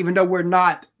this show, even though we're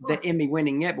not the Emmy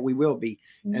winning yet, but we will be.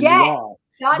 Yes.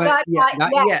 Not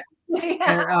yet.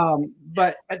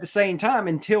 But at the same time,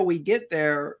 until we get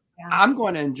there, I'm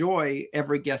going to enjoy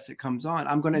every guest that comes on.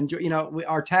 I'm going to enjoy,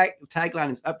 our tagline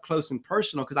is up close and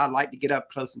personal, because I like to get up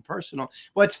close and personal.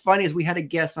 What's funny is we had a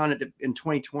guest on it in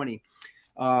 2020,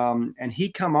 and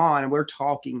he come on and we're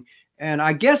talking, and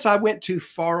I guess I went too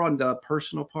far on the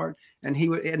personal part, and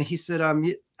he said,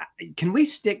 can we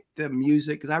stick to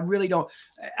music? Because I really don't.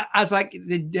 I was like,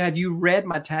 have you read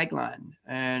my tagline?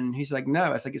 And he's like, no. I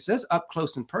was like, it says up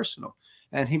close and personal.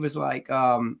 And he was like,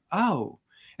 oh.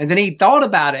 And then he thought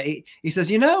about it. He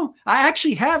says, I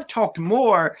actually have talked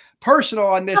more personal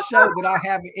on this show than I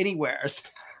have anywhere.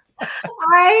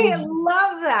 I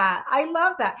love that. I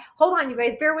love that. Hold on, you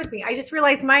guys, bear with me. I just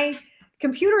realized my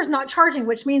computer is not charging,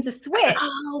 which means a switch.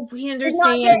 Oh, we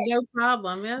understand. No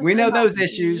problem. Yes, we know those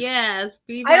issues. Yes.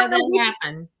 That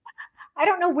happen. I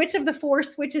don't know which of the 4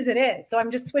 switches it is, so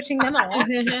I'm just switching them on.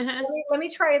 let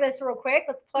me try this real quick.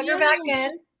 Let's plug her back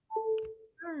in.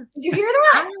 Did you hear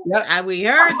that? Yep. We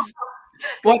heard.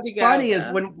 What's funny is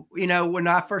when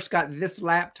I first got this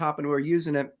laptop and we were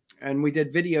using it and we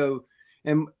did video,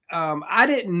 and I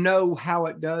didn't know how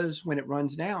it does when it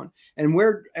runs down,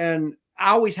 and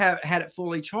I always had it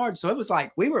fully charged. So it was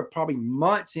like we were probably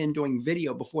months in doing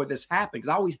video before this happened,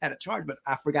 because I always had it charged, but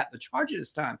I forgot to charge it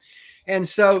this time. And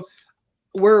so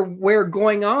we're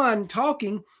going on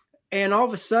talking, and all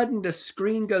of a sudden the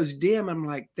screen goes dim. I'm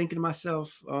like thinking to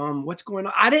myself, what's going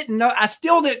on? I didn't know.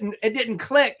 It didn't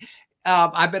click.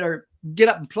 I better get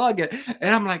up and plug it.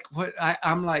 And I'm like,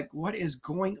 I'm like, what is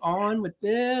going on with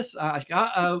this?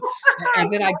 Uh-oh.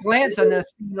 And then I glance and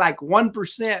there's like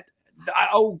 1%.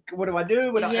 What do I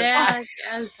do? I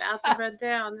was about to run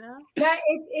down. That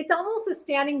it's almost a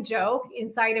standing joke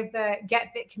inside of the Get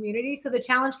Fit community. So the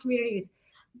challenge communities,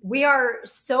 we are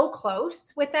so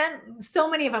close with them. So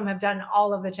many of them have done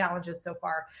all of the challenges so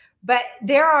far, but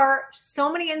there are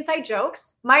so many inside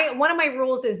jokes. One of my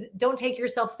rules is don't take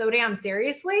yourself so damn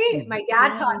seriously. My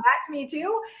dad taught that to me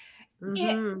too.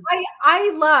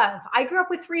 I grew up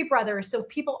with 3 brothers. So if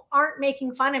people aren't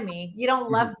making fun of me, you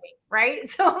don't love me. Right.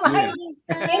 So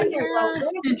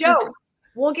it's a joke.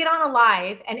 We'll get on a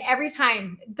live and every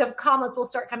time the comments will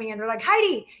start coming in, they're like,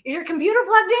 Heidi, is your computer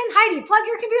plugged in? Heidi, plug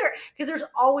your computer. Because there's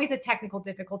always a technical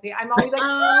difficulty. I'm always like,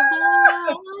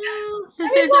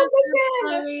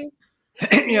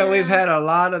 we've had a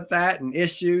lot of that and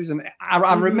issues. And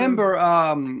I remember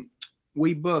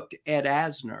we booked Ed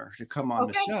Asner to come on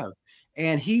the show.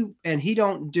 And he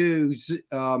don't do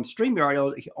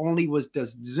StreamYard. He only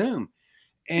does Zoom.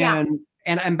 And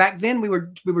back then we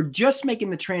were just making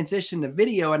the transition to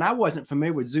video, and I wasn't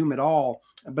familiar with Zoom at all,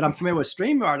 but I'm familiar with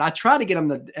StreamYard. And I try to get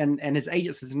him and his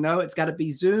agent says, no, it's got to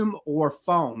be Zoom or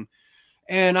phone.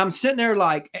 And I'm sitting there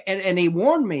like, and he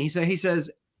warned me. He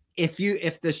says,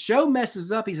 if the show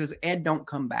messes up, he says, Ed, don't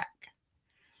come back.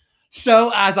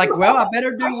 So I was like, well, I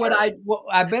better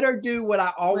do what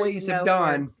I always have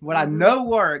done, what I know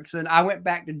works. And I went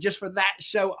back to just for that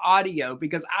show audio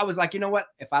because I was like, you know what?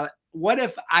 What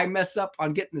if I mess up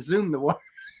on getting the Zoom to work?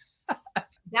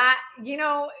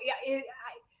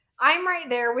 I'm right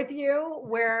there with you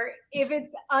where if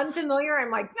it's unfamiliar, I'm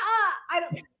like, I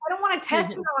don't want to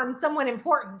test it on someone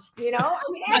important, I mean,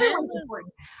 everyone's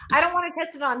important. I don't want to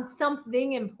test it on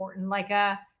something important like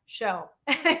a show.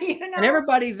 And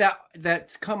everybody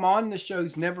that's come on the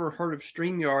show's never heard of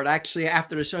StreamYard. Actually,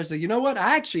 after the show, said, you know what?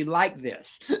 I actually like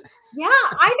this. Yeah,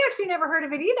 I've actually never heard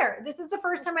of it either. This is the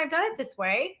first time I've done it this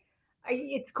way.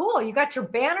 It's cool. You got your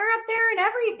banner up there and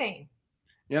everything.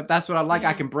 Yep, that's what I like.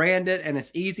 I can brand it, and it's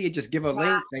easy. Just give a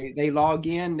link. They log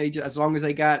in. As long as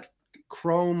they got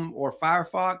Chrome or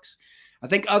Firefox. I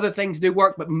think other things do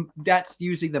work, but that's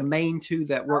usually the main 2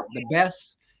 that work the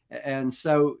best. And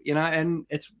so, and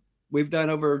we've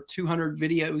done over 200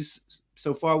 videos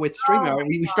so far with StreamYard.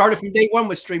 We started from day 1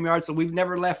 with StreamYard, so we've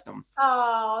never left them.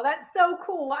 Oh, that's so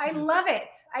cool. I love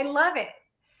it.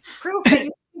 Proof that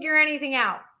you figure anything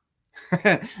out.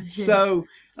 So,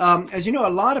 as you know, a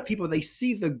lot of people, they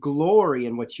see the glory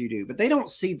in what you do, but they don't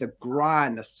see the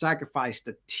grind, the sacrifice,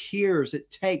 the tears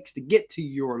it takes to get to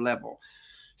your level.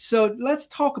 So let's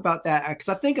talk about that, because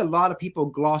I think a lot of people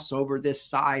gloss over this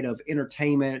side of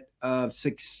entertainment, of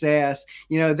success.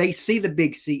 They see the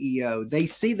big CEO, they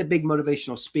see the big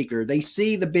motivational speaker, they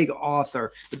see the big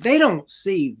author, but they don't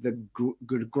see the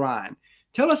good grind.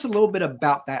 Tell us a little bit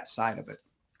about that side of it.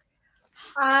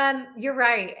 You're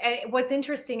right. And what's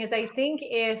interesting is I think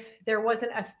if there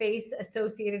wasn't a face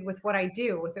associated with what I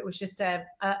do, if it was just a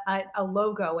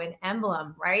logo, an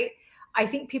emblem, right? I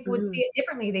think people would see it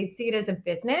differently. They'd see it as a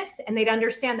business and they'd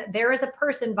understand that there is a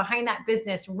person behind that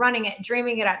business running it,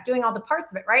 dreaming it up, doing all the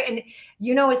parts of it, right? And a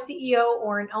CEO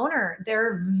or an owner,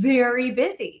 they're very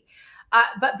busy.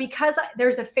 But because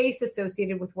there's a face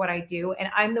associated with what I do,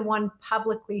 and I'm the one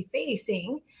publicly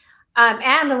facing,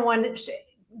 and the one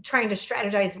trying to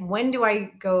strategize, when do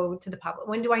I go to the public?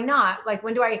 When do I not? Like,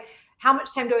 how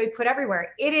much time do I put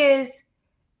everywhere? It is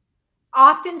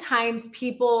oftentimes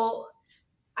people,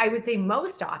 I would say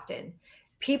most often,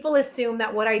 people assume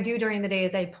that what I do during the day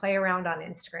is I play around on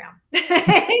Instagram.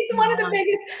 It's one of the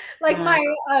biggest, like my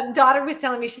daughter was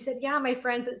telling me, she said, yeah, my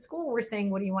friends at school were saying,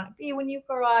 what do you want to be when you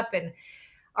grow up? And,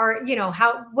 what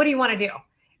do you want to do?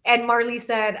 And Marley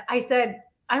said,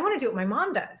 I want to do what my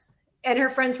mom does. And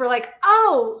her friends were like,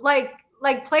 oh, like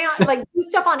play on, like do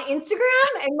stuff on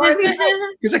Instagram. And Marley's like,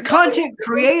 because a content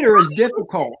creator is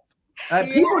difficult.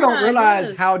 People don't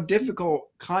realize how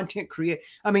difficult content create.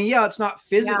 I mean, it's not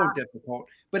physical difficult,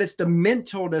 but it's the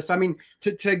mentalness. I mean,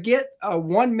 to get a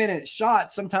 1-minute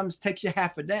shot sometimes takes you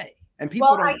half a day. And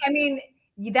people don't. I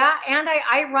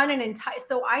run an entire.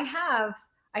 So I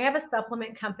have a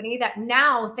supplement company that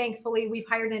now, thankfully, we've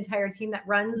hired an entire team that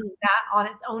runs that on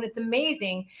its own. It's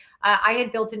amazing. I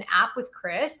had built an app with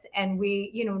Chris, and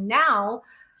we, now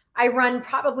I run,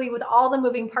 probably with all the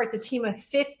moving parts, a team of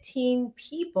 15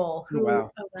 people who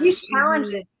these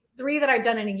challenges, 3 that I've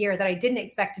done in a year that I didn't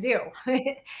expect to do.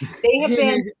 They have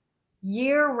been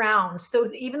year round.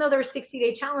 So even though there are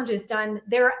 60-day challenges done,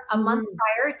 they're a month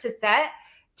prior to set,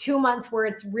 2 months where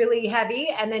it's really heavy,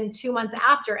 and then 2 months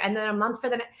after, and then a month for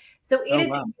the next. So it is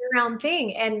a year round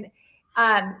thing. And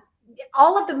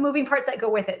all of the moving parts that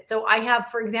go with it. So I have,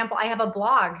 for example, I have a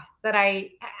blog that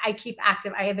I keep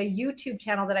active. I have a YouTube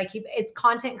channel that I keep, it's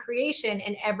content creation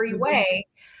in every way.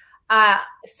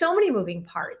 So many moving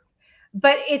parts,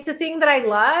 but it's a thing that I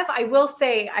love. I will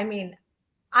say, I mean,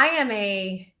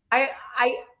 I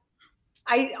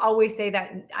always say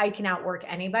that I can outwork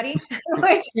anybody,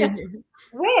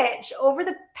 which over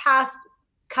the past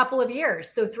couple of years,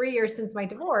 so 3 years since my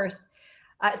divorce,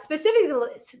 specifically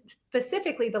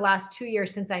the last 2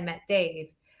 years since I met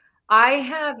Dave, I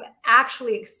have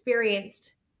actually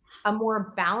experienced a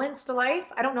more balanced life.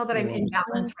 I don't know that I'm in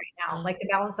balance right now, like the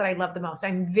balance that I love the most.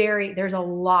 There's a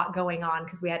lot going on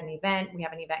because we have an event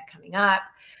coming up.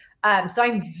 So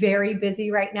I'm very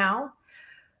busy right now,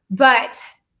 but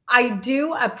I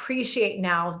do appreciate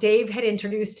now. Dave had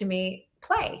introduced to me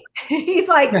play. He's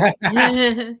like, this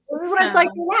is what it's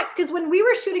like to relax. Because when we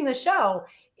were shooting the show,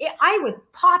 I was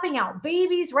popping out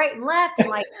babies right and left, and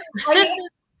like I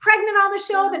pregnant on the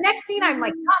show. The next scene, I'm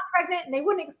like not pregnant, and they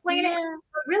wouldn't explain it.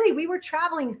 But really, we were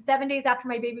traveling 7 days after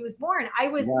my baby was born. I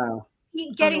was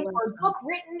getting our book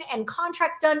written and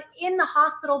contracts done in the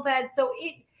hospital bed. So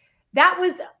that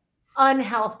was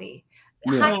unhealthy.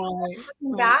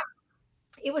 Back,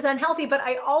 it was unhealthy, but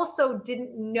I also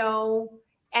didn't know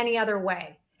any other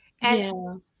way.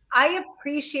 And I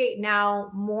appreciate now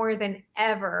more than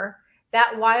ever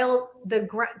that while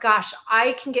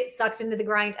I can get sucked into the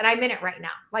grind, and I'm in it right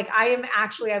now. Like I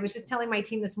was just telling my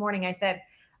team this morning, I said,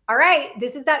 all right,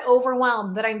 this is that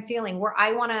overwhelm that I'm feeling where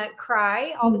I want to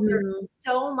cry. There's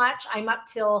so much. I'm up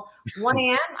till 1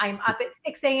 a.m. I'm up at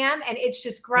 6 a.m. and it's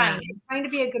just grind. I'm trying to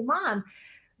be a good mom.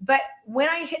 But when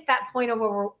I hit that point of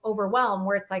overwhelm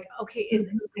where it's like, okay, is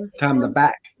time to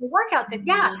back the workouts? And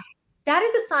that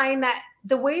is a sign that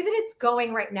the way that it's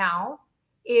going right now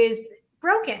is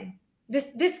broken.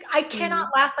 This I cannot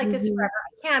last like this forever.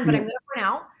 I can, but I'm going to burn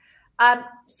out.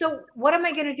 So what am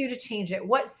I going to do to change it?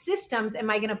 What systems am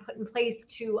I going to put in place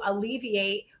to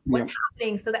alleviate what's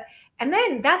happening so that, and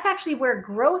then that's actually where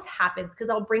growth happens because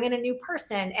I'll bring in a new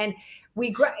person and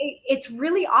we grow. It's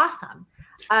really awesome.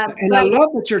 And I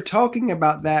love that you're talking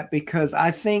about that because I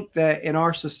think that in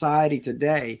our society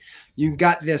today, you've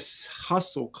got this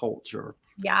hustle culture.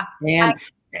 Yeah.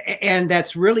 And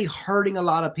that's really hurting a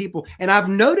lot of people. And I've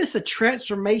noticed a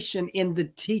transformation in the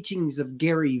teachings of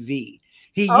Gary Vee.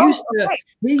 He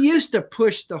used to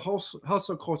push the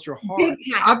hustle culture hard.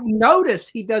 I've noticed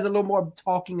he does a little more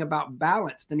talking about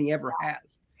balance than he ever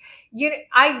has.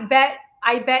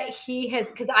 I bet he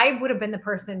has, because I would have been the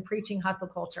person preaching hustle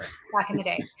culture back in the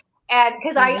day. And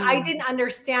because I didn't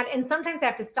understand. And sometimes I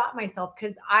have to stop myself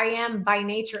because I am by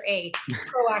nature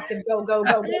proactive, go.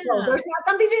 There's not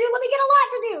something to do. Let me get a lot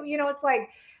to do. It's like,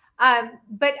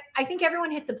 but I think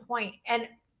everyone hits a point. And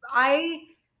I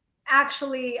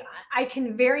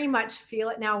can very much feel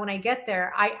it now when I get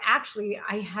there. I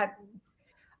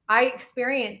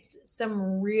experienced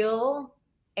some real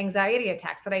anxiety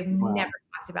attacks that I've never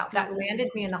talked about that landed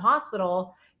me in the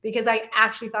hospital because I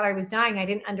actually thought I was dying. I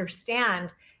didn't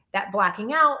understand that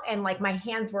blacking out and like my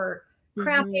hands were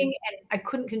cramping and I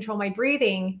couldn't control my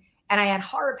breathing and I had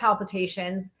heart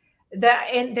palpitations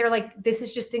and they're like, this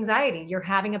is just anxiety. You're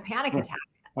having a panic attack.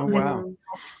 Oh, wow.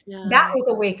 That was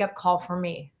a wake up call for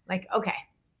me. Like, okay.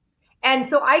 And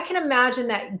so I can imagine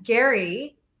that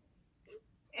Gary,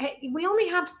 we only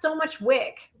have so much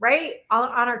wick, right? On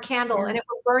our candle. And if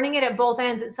we're burning it at both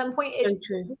ends at some point,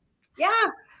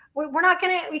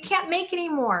 we can't make any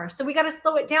more. So we got to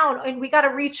slow it down and we got to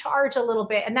recharge a little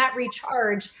bit. And that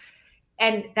recharge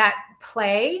and that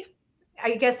play,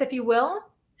 I guess, if you will,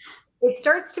 it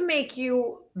starts to make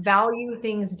you value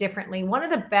things differently. One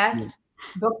of the best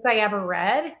books I ever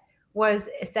read was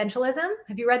Essentialism.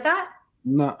 Have you read that?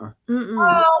 No.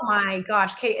 Oh my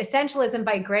gosh. Okay. Essentialism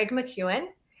by Greg McKeown.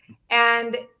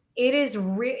 And it is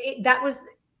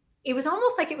it was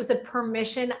almost like it was the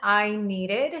permission I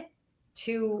needed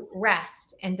to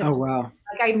rest and oh wow.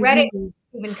 Like I read it in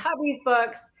Stephen Covey's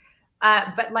books,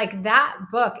 but like that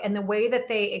book and the way that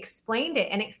they explained it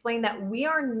and explained that we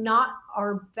are not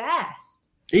our best.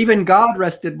 Even God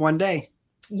rested one day.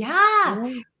 Yeah.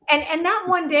 And that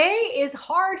one day is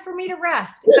hard for me to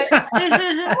rest. But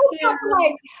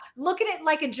like look at it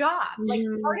like a job. Like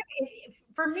part of it,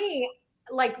 for me,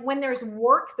 like when there's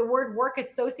work, the word work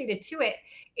associated to it,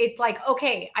 it's like,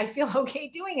 okay, I feel okay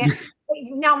doing it.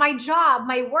 Now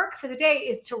my work for the day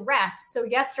is to rest. So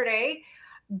yesterday,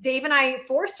 Dave and I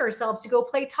forced ourselves to go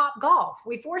play Top Golf.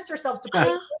 We forced ourselves to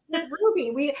play with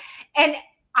Ruby. And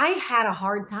I had a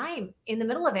hard time in the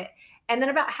middle of it. And then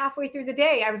about halfway through the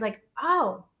day, I was like,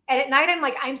 oh, And at night, I'm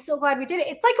like, I'm so glad we did it.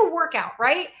 It's like a workout,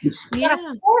 right? We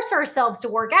gotta force ourselves to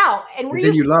work out. And we're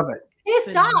then you love it.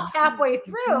 pissed off halfway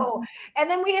through. And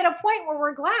then we hit a point where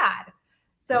we're glad.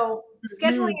 So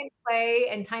scheduling in play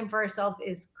and time for ourselves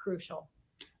is crucial.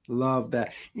 Love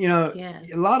that. You know,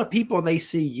 a lot of people, they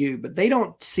see you, but they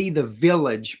don't see the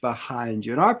village behind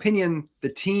you. In our opinion, the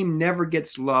team never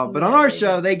gets love, but on our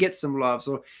show, they get some love.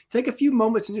 So take a few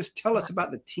moments and just tell us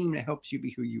about the team that helps you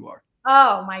be who you are.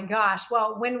 Oh my gosh.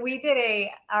 Well, when we did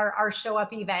our show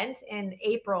up event in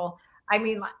April, I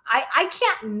mean, I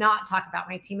can't not talk about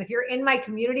my team. If you're in my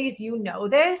communities, you know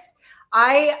this.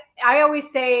 I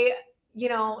always say, you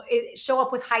know, show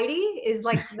up with Heidi is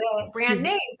like the brand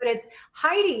name, but it's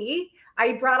Heidi.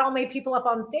 I brought all my people up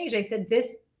on stage. I said,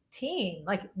 this team,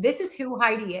 like, this is who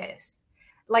Heidi is.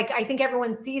 Like, I think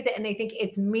everyone sees it and they think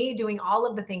it's me doing all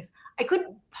of the things I could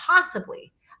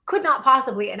not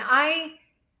possibly. And I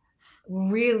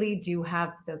really do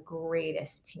have the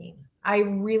greatest team.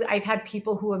 I've had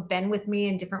people who have been with me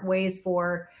in different ways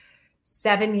for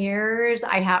 7 years.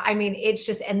 It's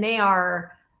just, and they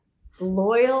are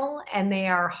loyal and they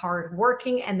are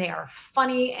hardworking and they are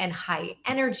funny and high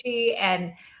energy.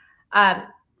 And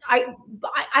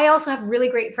I also have really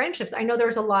great friendships. I know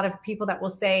there's a lot of people that will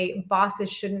say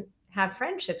bosses shouldn't have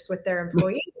friendships with their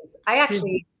employees. I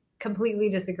actually completely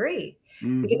disagree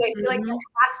because I feel like there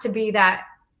has to be that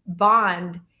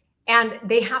bond and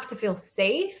they have to feel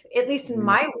safe, at least in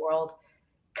my world,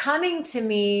 coming to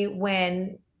me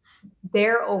when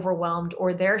they're overwhelmed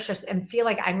or they're stressed and feel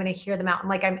like I'm going to hear them out and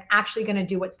like I'm actually going to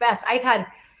do what's best. I've had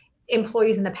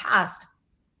employees in the past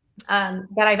that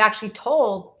I've actually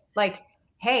told, like,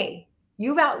 hey,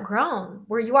 you've outgrown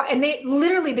where you are. And they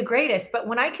literally the greatest. But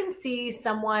when I can see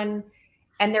someone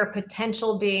and their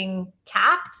potential being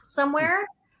capped somewhere,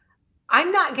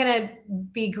 I'm not going to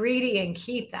be greedy and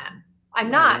keep them. I'm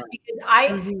not, because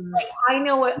I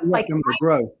know what, like, them to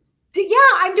grow.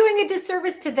 I'm doing a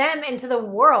disservice to them and to the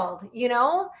world, you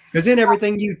know? Because then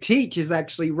everything you teach is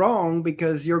actually wrong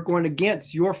because you're going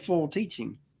against your full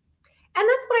teaching. And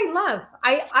that's what I love.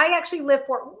 I actually live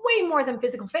for way more than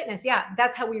physical fitness. Yeah,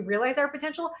 that's how we realize our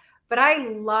potential. But I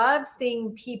love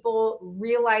seeing people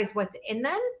realize what's in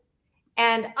them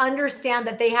and understand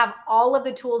that they have all of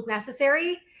the tools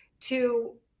necessary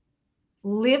to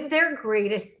live their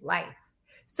greatest life.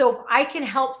 So if I can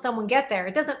help someone get there,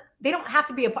 they don't have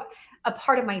to be a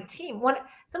part of my team.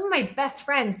 Some of my best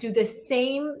friends do the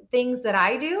same things that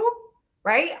I do,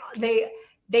 right?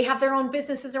 They have their own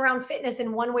businesses around fitness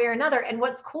in one way or another. And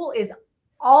what's cool is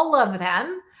all of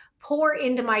them pour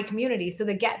into my community. So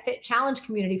the Get Fit Challenge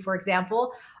community, for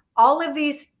example, all of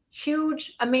these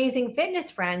huge, amazing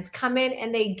fitness friends come in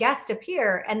and they guest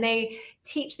appear and they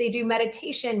teach, they do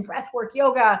meditation, breath work,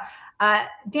 yoga,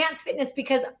 dance fitness,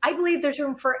 because I believe there's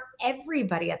room for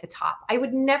everybody at the top. I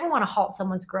would never want to halt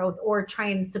someone's growth or try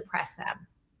and suppress them.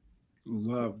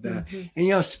 Love that.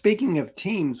 And, speaking of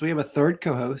teams, we have a third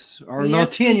co-host, our little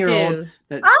 10-year-old.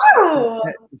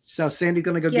 So Sandy's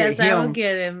going to go get him. Yes, I will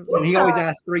get him. And he always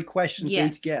asks 3 questions to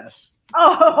each guest.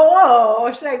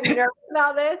 Oh, should I be nervous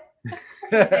about this?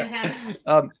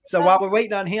 So while we're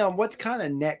waiting on him, what's kind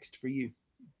of next for you?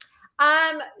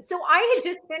 So I had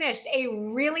just finished a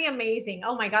really amazing,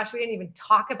 oh my gosh, we didn't even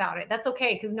talk about it. That's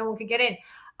okay, because no one could get in.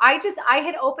 I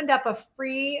had opened up a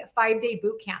free 5-day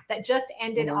boot camp that just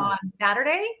ended on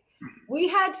Saturday. We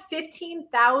had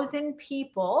 15,000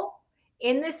 people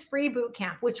in this free boot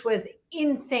camp, which was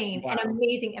insane and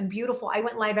amazing and beautiful. I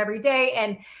went live every day,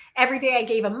 and every day I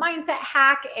gave a mindset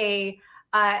hack, a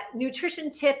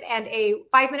nutrition tip, and a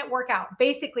 5-minute workout.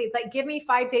 Basically, it's like, give me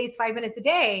 5 days, 5 minutes a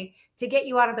day to get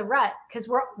you out of the rut, because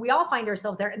we all find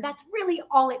ourselves there, and that's really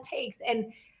all it takes.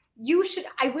 And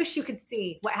I wish you could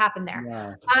see what happened there.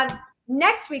 Yeah.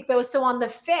 Next week though, so on the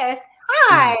 5th,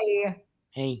 hi.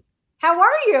 Hey. How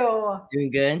are you?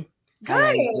 Doing good.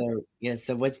 Good.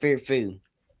 So what's favorite food?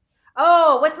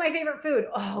 Oh, what's my favorite food?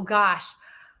 Oh gosh.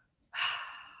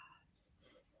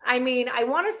 I mean, I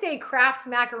want to say Kraft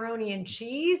macaroni and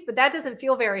cheese, but that doesn't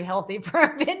feel very healthy for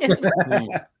a fitness person.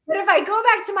 But if I go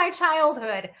back to my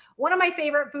childhood, one of my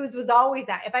favorite foods was always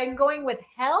that. If I'm going with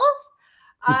health,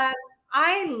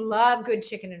 I love good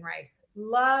chicken and rice.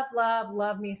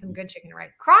 Love me some good chicken and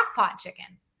rice. Crock pot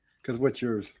chicken. Because what's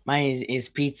yours? Mine is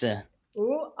pizza.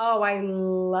 Ooh, oh, I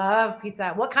love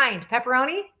pizza. What kind?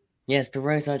 Pepperoni? Yes,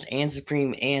 pepperoni sauce and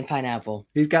supreme and pineapple.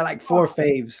 He's got like 4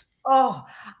 faves. Oh,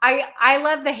 I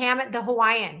love the ham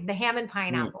and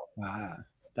pineapple. Wow,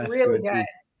 that's really good.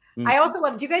 Mm. I also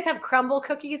love, do you guys have crumble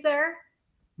cookies there?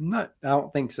 No, I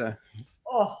don't think so.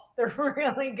 Oh, they're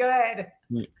really good.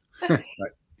 Right.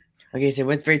 Okay, so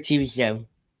what's your favorite TV show?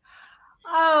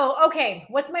 Oh, okay.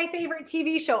 What's my favorite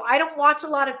TV show? I don't watch a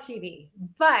lot of TV,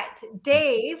 but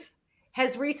Dave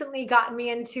has recently gotten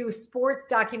me into sports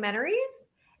documentaries.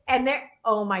 And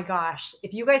oh my gosh,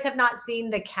 if you guys have not seen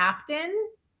The Captain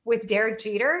with Derek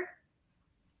Jeter,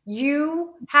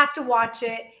 you have to watch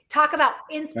it. Talk about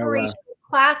inspiration,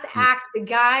 class act. The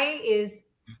guy is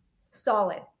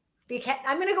solid.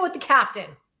 I'm going to go with The Captain.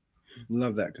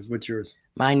 Love that. Because what's yours?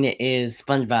 Mine is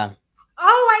SpongeBob.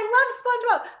 Oh, I love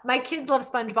SpongeBob. My kids love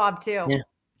SpongeBob too.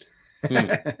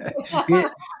 Yeah.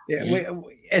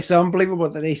 It's unbelievable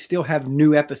that they still have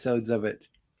new episodes of it.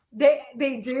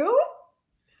 They do?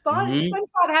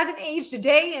 SpongeBob hasn't aged a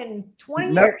day in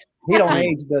 20 years. He don't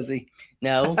age, does he?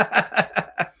 No.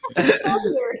 12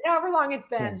 years, however long it's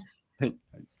been.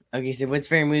 Okay, so what's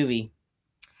your favorite movie?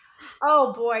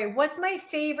 Oh boy, what's my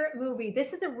favorite movie?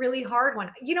 This is a really hard one.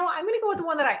 I'm going to go with the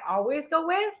one that I always go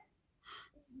with,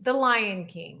 The Lion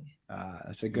King.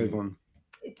 That's a good one.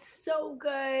 It's so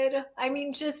good. I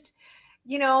mean, just,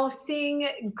 seeing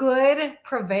good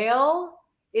prevail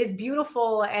is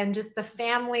beautiful, and just the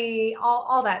family,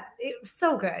 all that. It's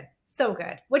so good. So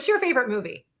good. What's your favorite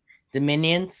movie? The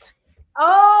Minions.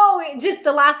 Oh, just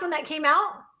the last one that came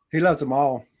out? He loves them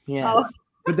all. Yes. Oh.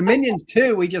 But the Minions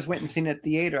too, we just went and seen it at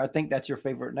the theater. I think that's your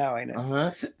favorite now, ain't it?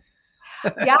 Uh-huh.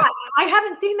 Yeah, I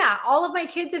haven't seen that. All of my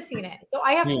kids have seen it. So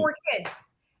I have 4 kids,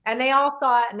 and they all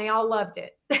saw it and they all loved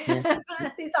it. They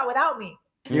saw it without me.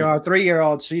 Our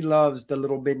 3-year-old, she loves the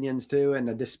little Minions too, and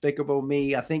the Despicable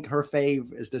Me. I think her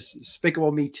fave is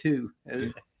Despicable Me 2.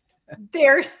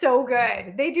 They're so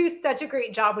good. They do such a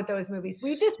great job with those movies.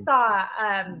 We just saw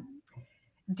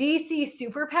DC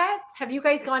Super Pets. Have you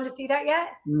guys gone to see that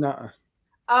yet? No.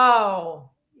 Oh,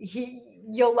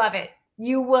 you'll love it.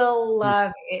 You will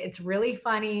love it. It's really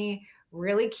funny,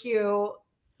 really cute. Oh,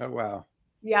 wow.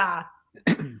 Yeah.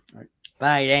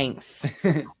 Bye, thanks.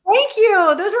 Thank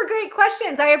you. Those were great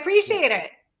questions. I appreciate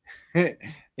it.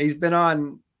 He's been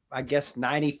on, I guess,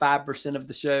 95% of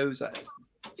the shows.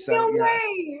 So, no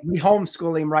way. We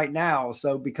homeschool him right now.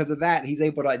 So because of that, he's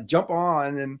able to jump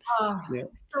on. And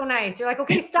so nice. You're like,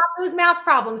 okay, stop those math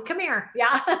problems. Come here.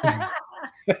 Yeah.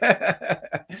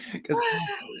 Because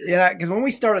when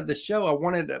we started the show, I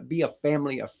wanted it to be a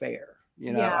family affair.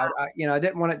 I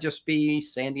didn't want it just be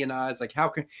Sandy and I. It's like, how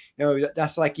can,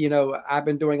 that's like, I've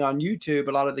been doing on YouTube,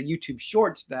 a lot of the YouTube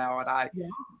shorts now, and I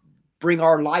bring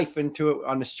our life into it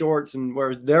on the shorts, and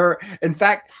where in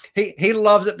fact, he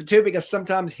loves it too, because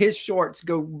sometimes his shorts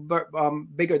go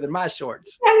bigger than my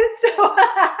shorts.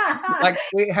 Like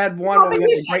we had one when we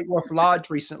went to Great Wolf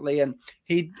Lodge recently, and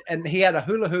he had a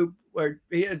hula hoop where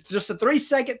just a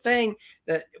 3-second thing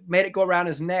that made it go around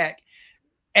his neck,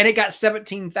 and it got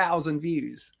 17,000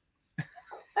 views.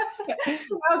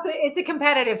 It's a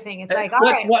competitive thing. It's like, all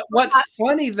right. What's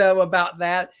funny though about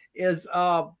that is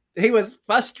he was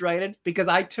frustrated because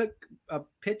I took a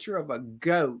picture of a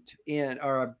goat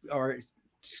or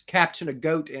captioned a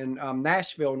goat in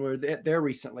Nashville, and we were there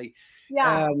recently.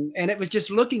 Yeah. And it was just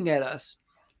looking at us,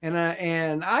 and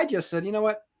I just said, you know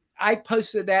what? I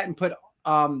posted that and put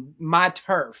my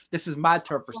turf. This is my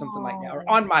turf or something like that, or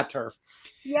on my turf.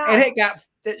 Yeah. And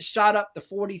it shot up to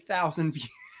 40,000 views.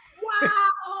 Wow.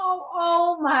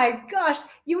 Oh my gosh.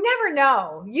 You never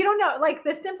know. You don't know, like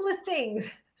the simplest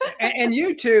things. And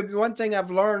YouTube, one thing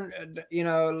I've learned,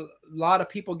 a lot of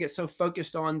people get so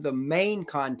focused on the main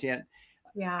content.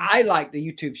 Yeah. I like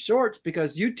the YouTube shorts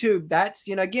because YouTube, that's,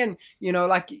 again,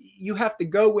 like you have to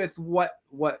go with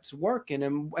what's working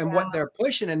and what they're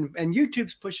pushing. And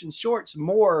YouTube's pushing shorts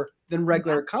more than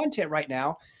regular content right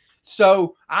now.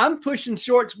 So I'm pushing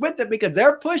shorts with it because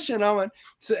they're pushing them.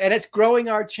 And it's growing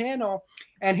our channel.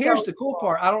 And here's the cool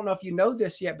part. I don't know if you know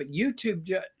this yet, but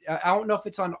YouTube, I don't know if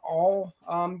it's on all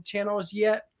channels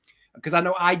yet, because I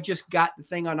know I just got the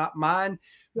thing on mine.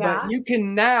 Yeah. But you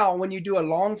can now, when you do a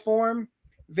long form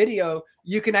video,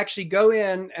 you can actually go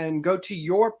in and go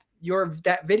to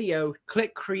that video,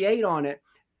 click create on it,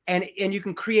 and you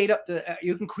can create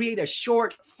a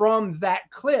short from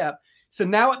that clip. So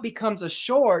now it becomes a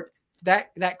short,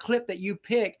 that clip that you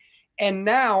pick. And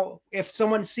now if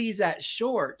someone sees that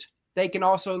short, they can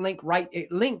also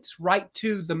it links right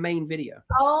to the main video.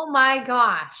 Oh my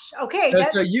gosh. Okay.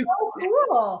 That's so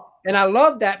cool. And I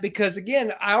love that because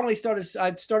again, I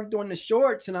started doing the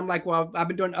shorts, and I'm like, well, I've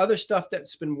been doing other stuff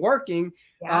that's been working.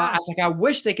 I was like, I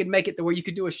wish they could make it to where you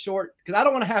could do a short, because I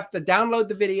don't want to have to download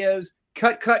the videos,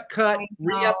 cut,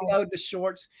 re-upload the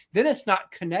shorts. Then it's not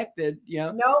connected,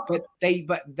 Nope. But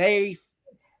they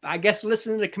I guess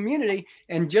listen to the community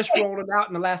and just rolled it out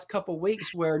in the last couple of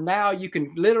weeks, where now you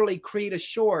can literally create a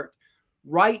short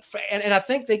right. And I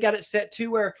think they got it set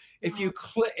to where if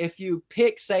you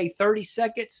pick, say, 30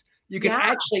 seconds, you can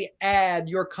actually add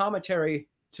your commentary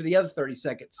to the other 30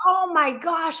 seconds. Oh my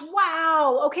gosh.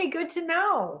 Wow. Okay. Good to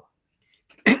know.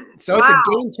 So it's a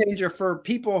game changer for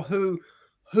people who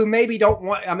maybe don't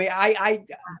want, I mean,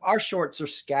 our shorts are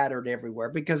scattered everywhere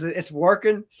because it's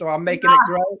working. So I'm making it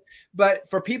grow. But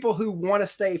for people who want to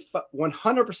stay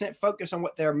 100% focused on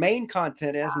what their main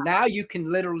content is, now you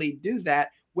can literally do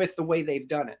that with the way they've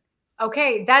done it.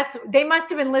 Okay. They must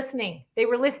have been listening. They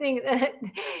were listening.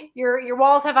 Your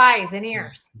walls have eyes and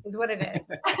ears is what it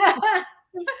is.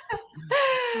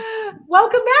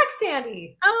 Welcome back,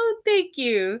 Sandy. Oh, thank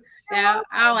you. Now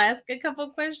I'll ask a couple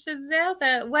questions now.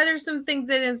 So what are some things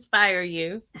that inspire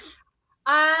you?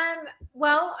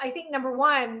 Well, I think number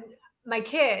one, my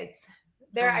kids.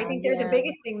 I think they're the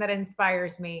biggest thing that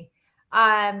inspires me.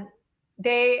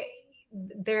 They're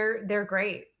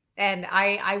great. And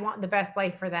I want the best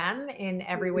life for them in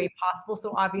every way possible.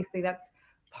 So obviously that's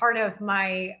part of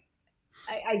my,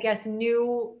 I guess,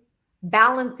 new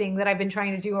balancing that I've been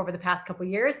trying to do over the past couple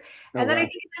of years. And then I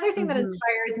think another thing that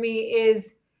inspires me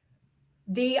is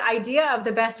the idea of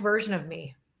the best version of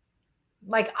me.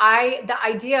 Like the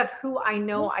idea of who I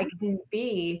know I can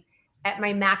be at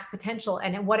my max potential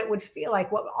and what it would feel like,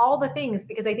 all the things,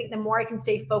 because I think the more I can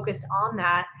stay focused on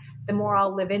that, the more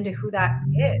I'll live into who that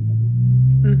is.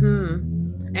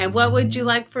 Mm-hmm. And what would you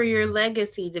like for your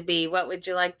legacy to be? What would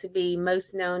you like to be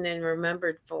most known and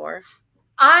remembered for?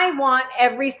 I want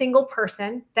every single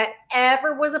person that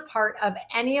ever was a part of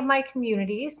any of my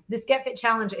communities. This Get Fit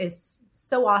Challenge is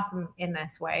so awesome in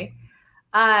this way.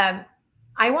 I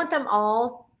want them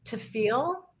all to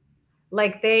feel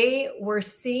like they were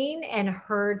seen and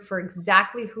heard for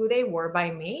exactly who they were by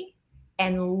me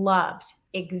and loved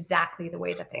exactly the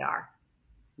way that they are.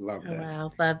 Love that.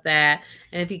 Wow, love that.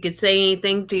 And if you could say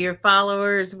anything to your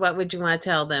followers, what would you want to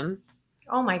tell them?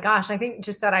 Oh my gosh. I think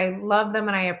just that I love them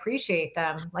and I appreciate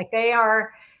them. Like they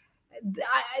are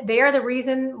the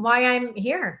reason why I'm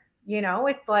here. You know,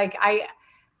 it's like,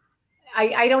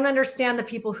 I don't understand the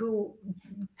people who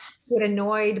get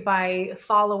annoyed by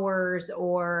followers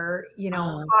or,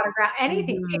 autograph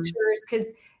anything, pictures. Cause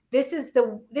this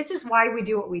is why we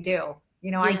do what we do.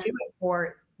 I do it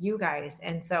for you guys.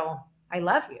 And so I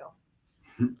love you.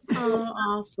 Oh,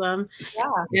 awesome.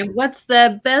 Yeah. And what's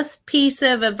the best piece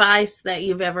of advice that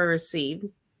you've ever received?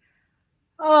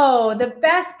 Oh, the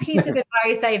best piece of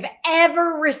advice I've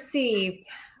ever received.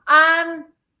 I'm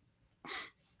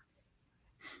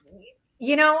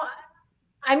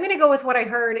going to go with what I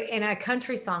heard in a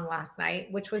country song last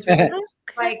night, which was really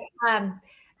like,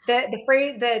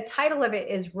 the title of it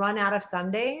is Run Out of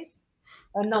Some Days.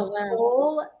 And the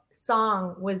whole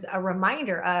song was a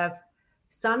reminder of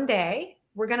someday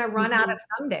we're going to run out of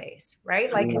some days,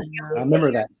 right? Like, I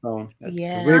remember that song.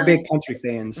 We're big country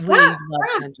fans. We love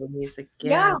country music.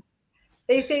 Yeah.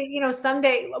 They say,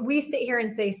 someday we sit here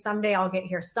and say, someday I'll get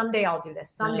here. Someday I'll do this.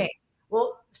 Someday. Right.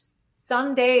 Well,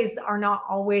 some days are not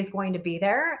always going to be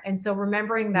there. And so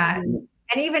remembering that, and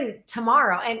even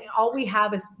tomorrow, and all we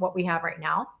have is what we have right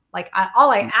now. Like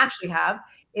all I actually have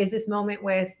is this moment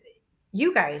with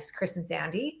you guys, Chris and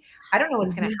Sandy. I don't know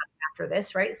what's going to happen after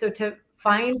this, right? So to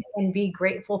find and be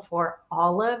grateful for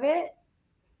all of it,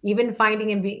 even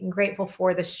finding and being grateful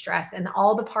for the stress and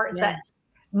all the parts that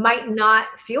might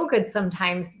not feel good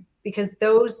sometimes, because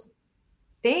those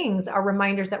things are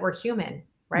reminders that we're human,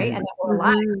 right? And that we're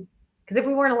alive. Because if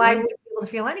we weren't alive, we wouldn't be able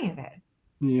to feel any of it.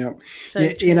 Yeah. So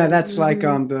that's like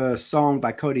the song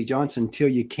by Cody Johnson, Till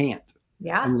You Can't.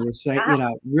 Yeah. And we're saying,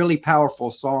 really powerful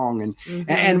song.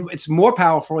 And it's more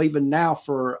powerful even now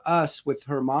for us with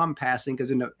her mom passing,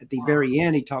 because at the very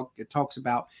end, it talks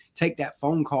about take that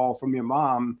phone call from your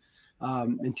mom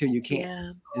until you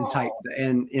can't and type.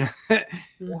 And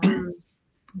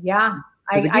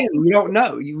because again, we don't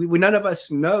know. None of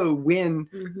us know when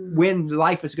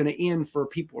life is going to end for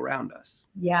people around us.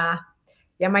 Yeah.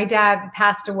 Yeah. My dad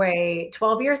passed away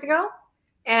 12 years ago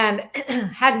and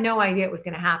had no idea it was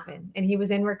going to happen. And he was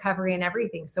in recovery and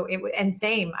everything. So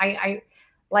same. I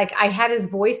had his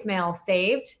voicemail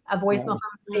saved, saved for so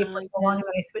long, and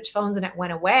then I switched phones and it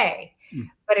went away.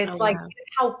 But it's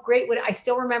how great I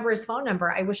still remember his phone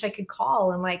number. I wish I could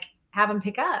call and have him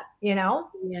pick up,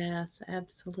 Yes,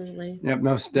 absolutely. Yep,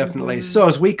 most definitely. So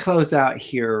as we close out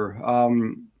here,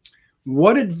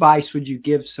 what advice would you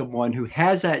give someone who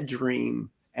has that dream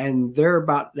and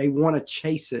they want to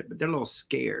chase it, but they're a little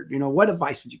scared? What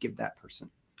advice would you give that person?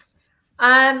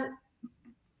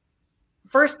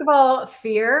 First of all,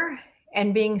 fear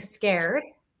and being scared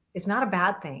is not a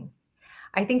bad thing.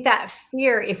 I think that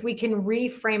fear, if we can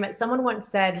reframe it, someone once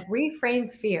said,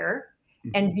 reframe fear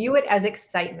and view it as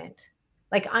excitement.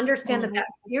 Like understand that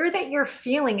fear that you're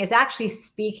feeling is actually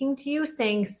speaking to you,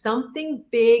 saying something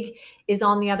big is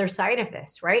on the other side of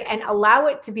this, right? And allow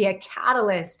it to be a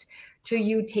catalyst to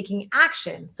you taking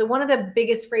action. So one of the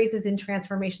biggest phrases in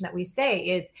transformation that we say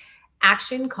is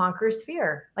action conquers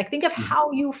fear. Like think of how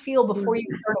you feel before you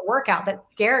start a workout. That's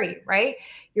scary, right?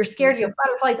 You're scared, you have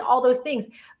butterflies, all those things.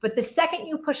 But the second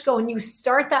you push go and you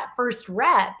start that first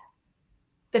rep,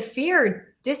 the fear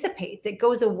dissipates, it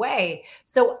goes away.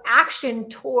 So action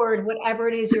toward whatever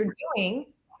it is you're doing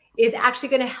is actually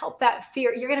going to help that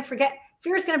fear. You're going to forget,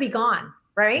 fear is going to be gone,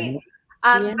 right?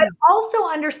 But also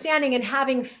understanding and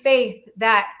having faith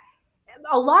that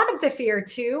a lot of the fear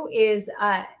too is,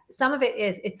 some of it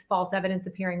is it's false evidence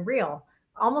appearing real,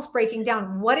 almost breaking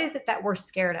down. What is it that we're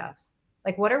scared of?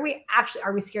 Like, what are we actually,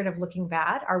 are we scared of looking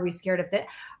bad? Are we scared of that?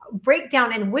 Break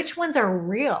down, and which ones are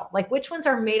real? Like which ones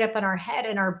are made up in our head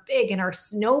and are big and are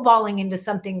snowballing into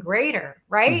something greater,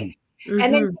 right?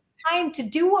 And then time to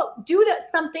do a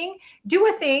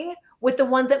thing with the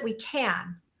ones that we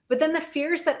can. But then the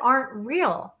fears that aren't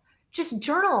real, just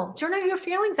journal your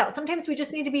feelings out. Sometimes we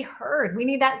just need to be heard. We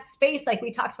need that space like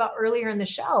we talked about earlier in the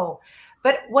show.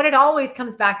 But what it always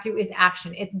comes back to is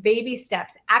action. It's baby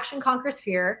steps. Action conquers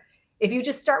fear. If you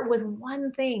just start with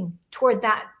one thing toward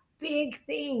that big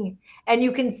thing and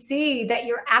you can see that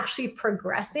you're actually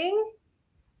progressing,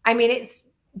 I mean,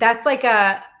 that's like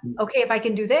okay, if I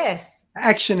can do this.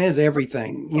 Action is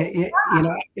everything. You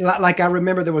know, like I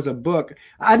remember there was a book.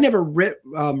 I never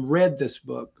read this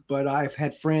book, but I've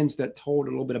had friends that told a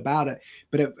little bit about it.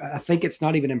 But I think it's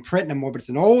not even in print anymore. But it's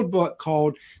an old book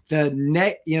called The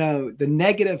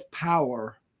Negative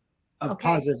Power of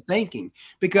Positive Thinking,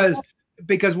 because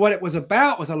what it was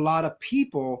about was a lot of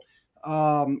people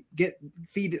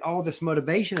feed all this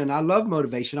motivation, and I love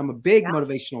motivation. I'm a big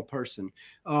motivational person.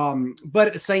 But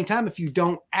at the same time, if you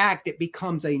don't act, it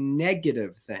becomes a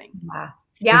negative thing.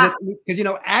 Yeah. Because, you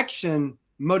know, action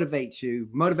motivates you.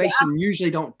 Motivation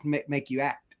usually don't make you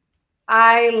act.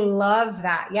 I love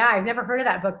that. Yeah. I've never heard of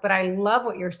that book, but I love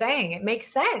what you're saying. It makes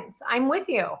sense. I'm with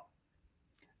you.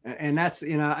 And that's,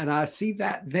 you know, and I see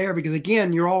that there because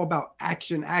again, you're all about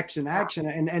action.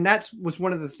 And that's was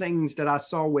one of the things that I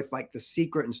saw with like The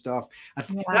Secret and stuff.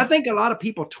 And I think a lot of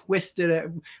people twisted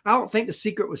it. I don't think The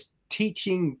Secret was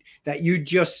teaching that you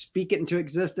just speak it into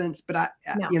existence, but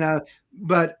you know,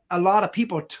 but a lot of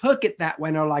people took it that way.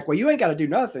 And they're like, well, you ain't got to do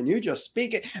nothing. You just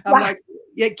speak it. I'm like,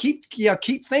 keep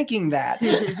thinking that.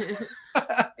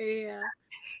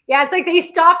 Yeah, it's like they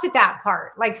stopped at that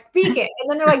part, like speak it. And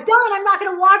then they're like, done, I'm not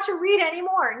going to watch or read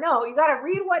anymore. No, you got to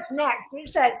read what's next. We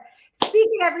said, speak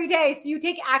it every day so you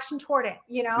take action toward it,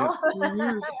 you know?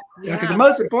 Because the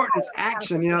most important is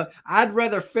action. You know, I'd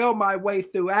rather fail my way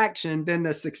through action than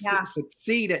to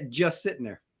succeed at just sitting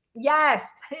there. Yes.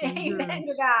 Amen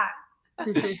to that.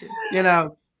 You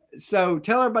know, so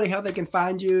tell everybody how they can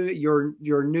find you,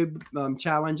 your new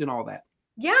challenge and all that.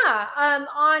 Yeah.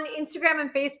 On Instagram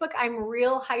and Facebook, I'm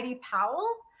Real Heidi Powell.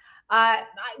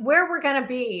 Where we're going to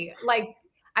be, like,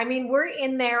 I mean, we're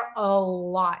in there a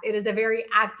lot. It is a very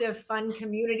active, fun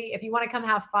community. If you want to come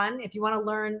have fun, if you want to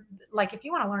learn,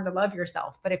 to love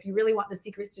yourself, but if you really want the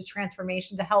secrets to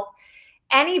transformation to help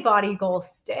any body goal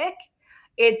stick,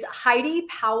 it's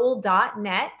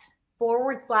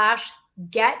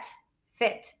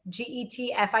HeidiPowell.net/getfit,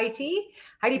 GETFIT,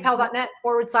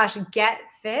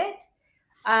 HeidiPowell.net/getfit.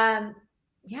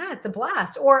 Yeah, it's a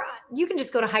blast. Or you can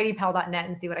just go to HeidiPowell.net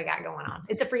and see what I got going on.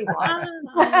 It's a free blog.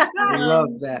 I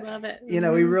love that. Love it. You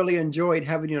know, we really enjoyed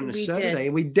having you on the show today,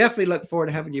 and we definitely look forward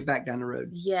to having you back down the road.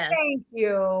 Yes. Thank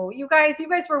you. You guys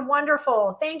were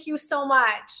wonderful. Thank you so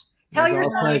much. Tell your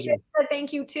son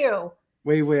thank you too.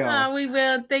 We will. We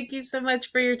will. Thank you so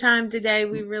much for your time today.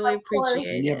 We really appreciate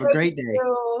it. You have a great day.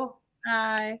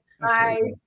 Bye. Bye.